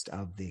midst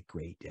of the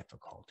great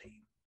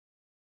difficulty?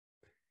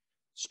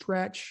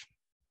 Stretch.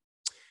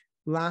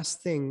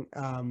 Last thing,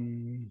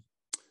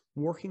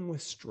 working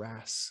with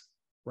stress,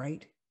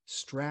 right?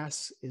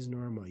 Stress is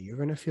normal. You're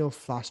going to feel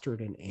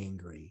flustered and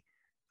angry.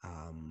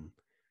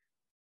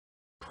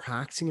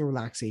 Practicing a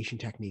relaxation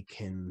technique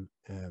can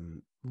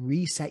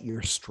reset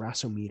your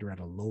stressometer at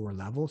a lower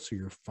level so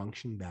you're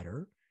functioning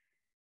better.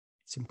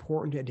 It's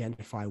important to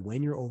identify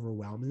when you're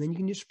overwhelmed, and then you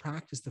can just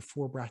practice the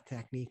 4-breath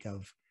technique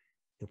of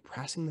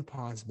pressing the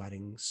pause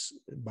button,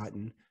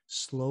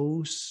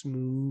 slow,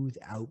 smooth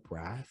out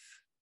breath,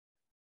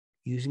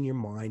 using your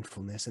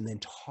mindfulness, and then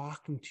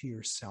talking to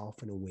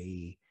yourself in a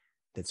way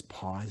that's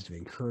positive,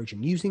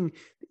 encouraging.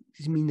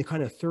 The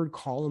kind of third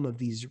column of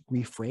these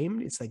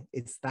reframed.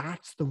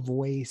 That's the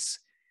voice,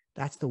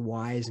 that's the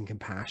wise and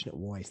compassionate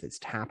voice that's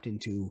tapped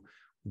into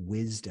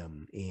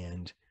wisdom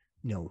and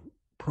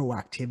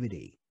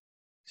proactivity.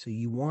 So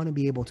you want to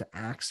be able to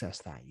access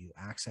that. You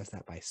access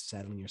that by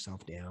settling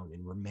yourself down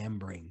and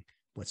remembering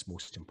what's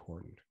most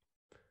important.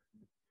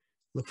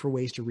 Look for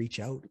ways to reach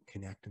out,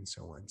 connect, and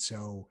so on.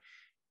 So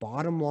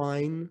bottom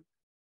line,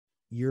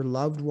 your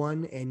loved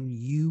one and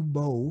you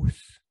both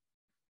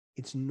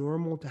It's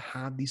normal to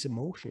have these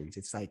emotions.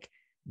 It's like,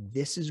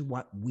 this is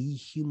what we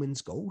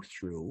humans go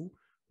through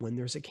when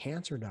there's a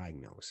cancer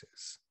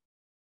diagnosis.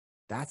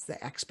 That's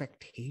the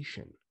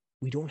expectation.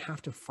 We don't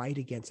have to fight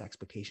against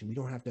expectation. We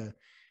don't have to,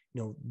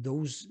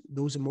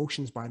 those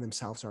emotions by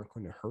themselves aren't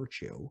going to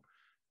hurt you.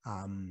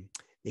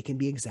 They can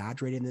be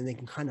exaggerated, and then they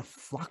can kind of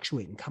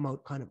fluctuate and come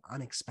out kind of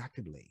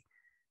unexpectedly.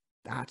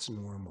 That's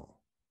normal,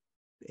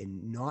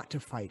 and not to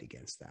fight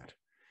against that.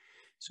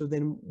 So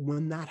then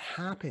when that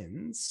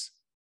happens,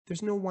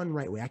 there's no one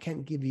right way. I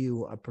can't give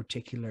you a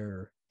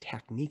particular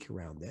technique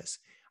around this.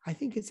 I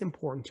think it's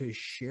important to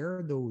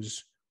share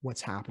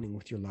what's happening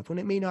with your loved one.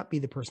 It may not be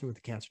the person with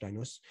the cancer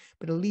diagnosis,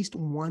 but at least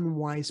one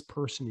wise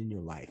person in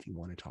your life you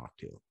want to talk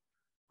to,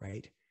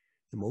 right?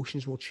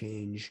 Emotions will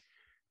change.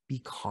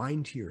 Be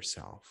kind to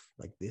yourself.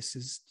 Like, this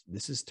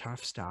is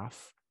tough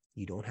stuff.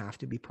 You don't have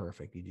to be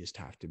perfect. You just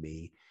have to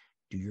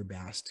do your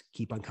best.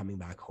 Keep on coming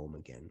back home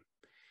again.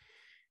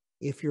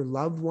 If your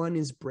loved one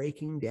is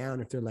breaking down,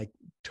 if they're like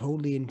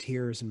totally in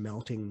tears and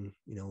melting,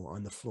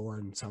 on the floor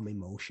in some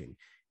emotion,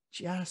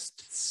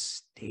 just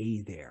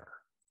stay there.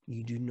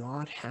 You do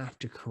not have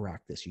to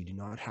correct this. You do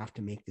not have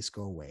to make this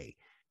go away.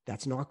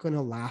 That's not going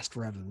to last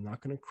forever. They're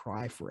not going to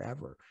cry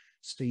forever.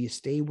 So you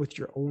stay with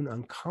your own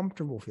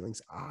uncomfortable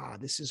feelings.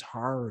 This is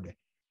hard,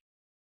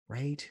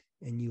 right?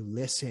 And you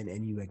listen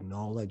and you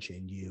acknowledge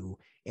and you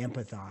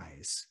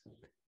empathize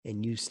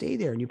and you stay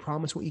there and you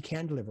promise what you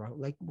can deliver.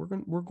 Like,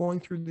 we're going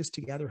through this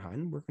together,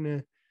 hon. We're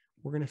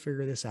going to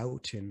figure this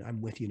out, and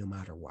I'm with you no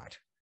matter what,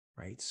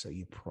 right? So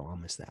you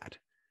promise that,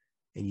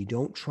 and you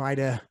don't try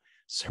to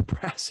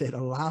suppress it.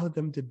 Allow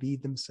them to be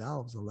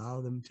themselves. Allow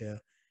them to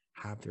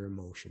have their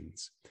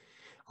emotions.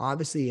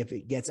 Obviously, if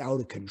it gets out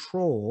of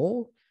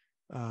control,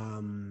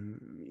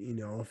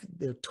 if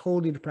they're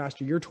totally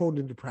depressed or you're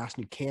totally depressed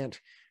and you can't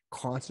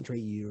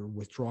concentrate, you're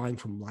withdrawing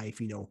from life,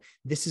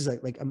 this is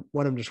like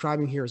what I'm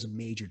describing here is a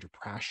major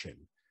depression,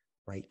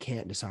 right?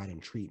 Can't decide on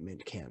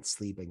treatment, can't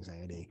sleep,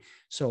 anxiety.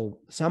 So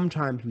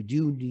sometimes we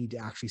do need to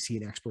actually see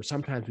an expert.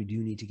 Sometimes we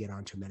do need to get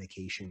onto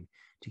medication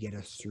to get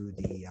us through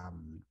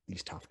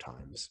these tough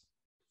times.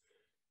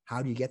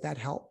 How do you get that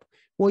help?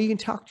 Well, you can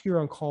talk to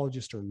your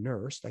oncologist or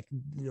nurse. Like,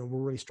 we're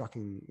really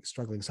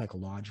struggling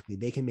psychologically.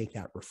 They can make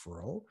that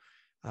referral.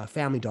 A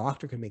family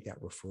doctor can make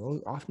that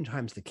referral.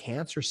 Oftentimes the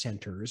cancer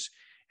centers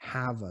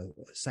have a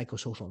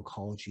psychosocial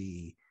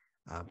oncology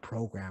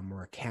program,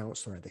 or a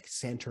counselor at the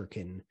center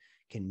can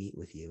meet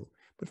with you.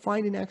 But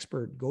find an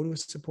expert, go to a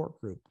support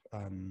group.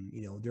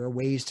 There are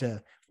ways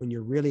to, when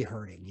you're really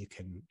hurting, you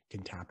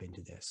can tap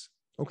into this.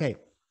 Okay.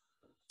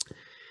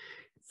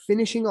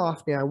 Finishing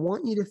off now, I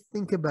want you to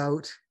think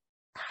about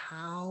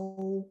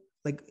how,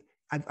 like,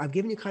 I've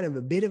given you kind of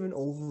a bit of an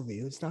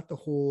overview. It's not the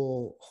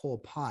whole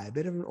pie, a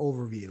bit of an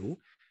overview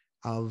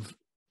of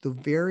the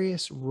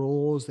various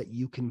roles that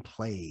you can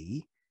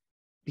play,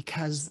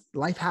 because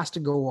life has to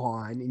go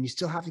on and you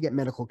still have to get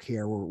medical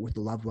care with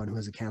a loved one who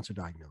has a cancer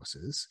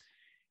diagnosis.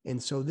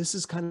 And so this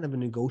is kind of a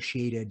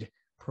negotiated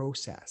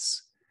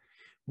process.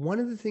 One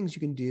of the things you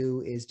can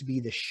do is to be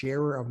the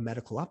sharer of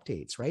medical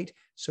updates, right?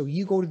 So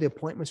you go to the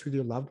appointments with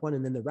your loved one,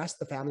 and then the rest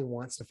of the family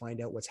wants to find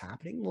out what's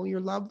happening. Well,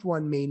 your loved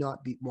one may not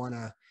want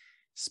to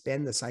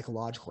spend the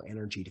psychological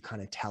energy to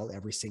kind of tell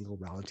every single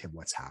relative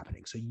what's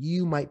happening. So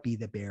you might be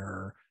the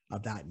bearer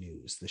of that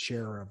news, the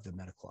sharer of the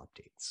medical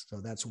updates.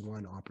 So that's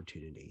one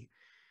opportunity.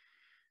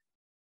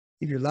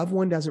 If your loved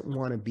one doesn't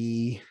want to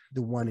be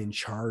the one in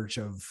charge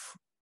of,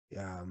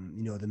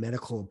 the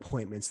medical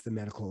appointments, the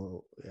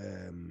medical,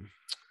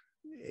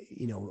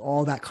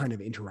 all that kind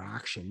of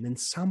interaction, then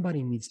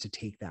somebody needs to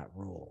take that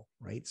role,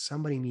 right?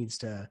 Somebody needs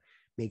to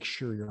make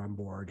sure you're on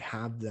board,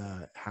 have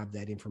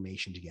that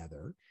information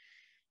together.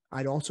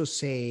 I'd also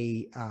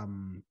say,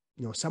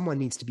 someone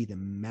needs to be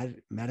the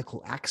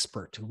medical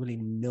expert to really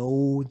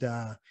know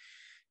the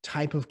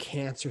type of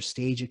cancer,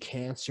 stage of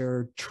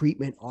cancer,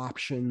 treatment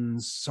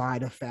options,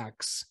 side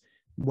effects,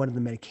 what are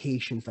the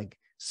medications. Like,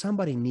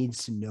 somebody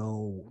needs to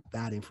know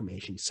that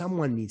information.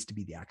 Someone needs to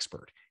be the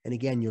expert. And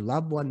again, your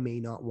loved one may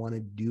not want to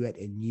do it,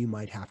 and you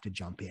might have to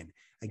jump in.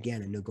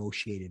 Again, a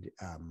negotiated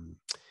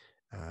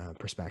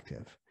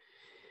perspective.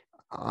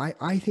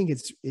 I think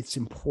it's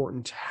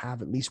important to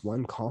have at least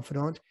one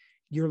confidant.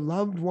 Your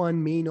loved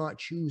one may not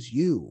choose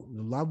you.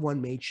 The loved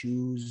one may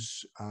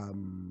choose, a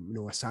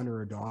son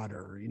or a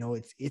daughter.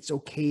 It's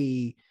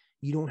okay.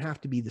 You don't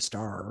have to be the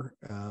star.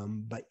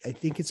 But I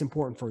think it's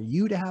important for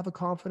you to have a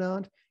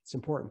confidant. It's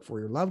important for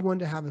your loved one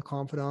to have a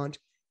confidant.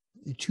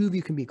 The two of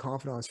you can be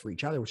confidants for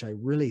each other, which I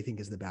really think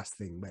is the best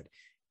thing. But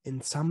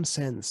in some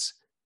sense,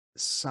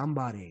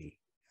 somebody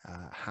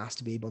has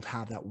to be able to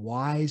have that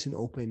wise and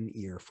open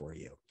ear for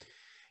you.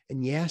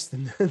 And yes,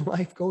 then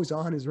life goes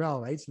on as well,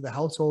 right? So the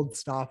household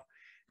stuff,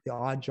 the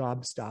odd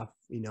job stuff,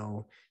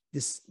 your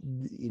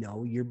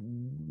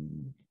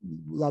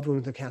loved one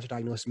with a cancer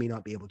diagnosis may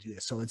not be able to do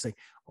this. So it's like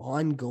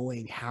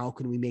ongoing, how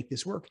can we make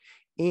this work?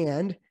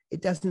 And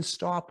it doesn't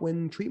stop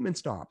when treatment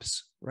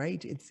stops,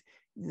 right? It's,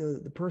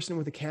 the person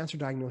with a cancer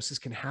diagnosis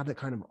can have that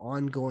kind of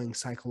ongoing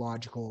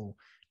psychological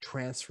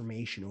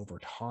transformation over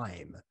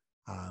time.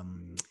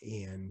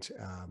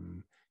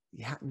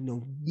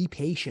 Be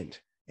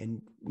patient,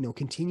 and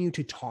continue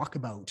to talk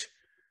about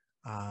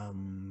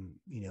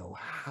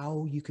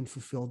how you can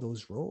fulfill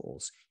those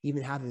roles.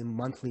 Even having a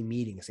monthly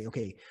meeting, say,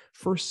 okay,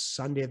 first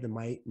Sunday of the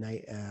night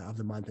of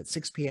the month at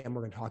 6 p.m.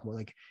 we're going to talk about,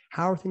 like,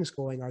 how are things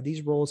going? Are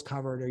these roles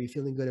covered? Are you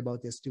feeling good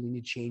about this? Do we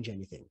need to change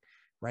anything?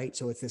 Right.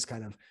 So it's this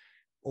kind of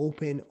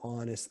open,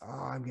 honest,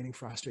 I'm getting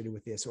frustrated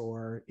with this,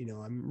 or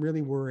I'm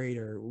really worried,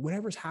 or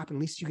whatever's happened.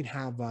 At least you can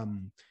have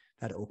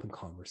that open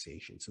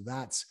conversation. So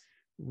that's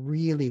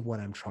really what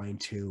I'm trying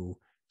to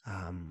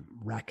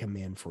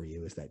recommend for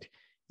you, is that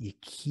you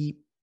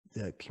keep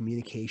the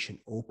communication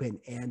open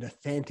and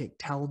authentic.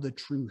 Tell the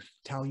truth,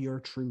 tell your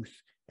truth,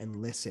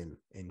 and listen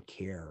and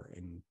care,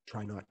 and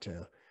try not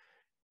to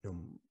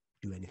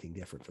do anything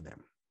different for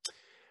them.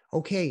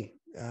 Okay,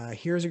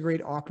 here's a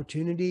great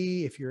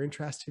opportunity. If you're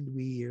interested,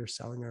 we are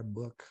selling our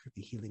book,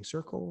 The Healing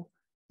Circle.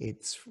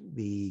 It's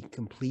the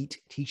complete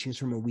teachings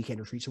from a weekend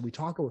retreat. So we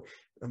talk about,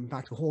 in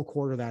fact, the whole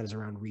quarter of that is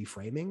around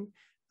reframing.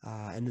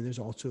 And then there's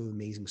also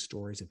amazing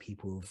stories of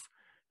people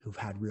who've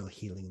had real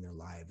healing in their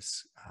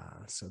lives.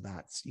 So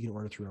you can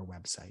order through our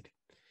website.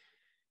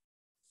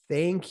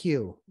 Thank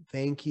you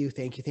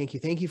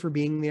for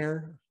being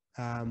there.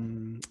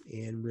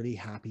 And really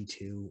happy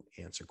to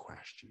answer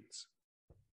questions.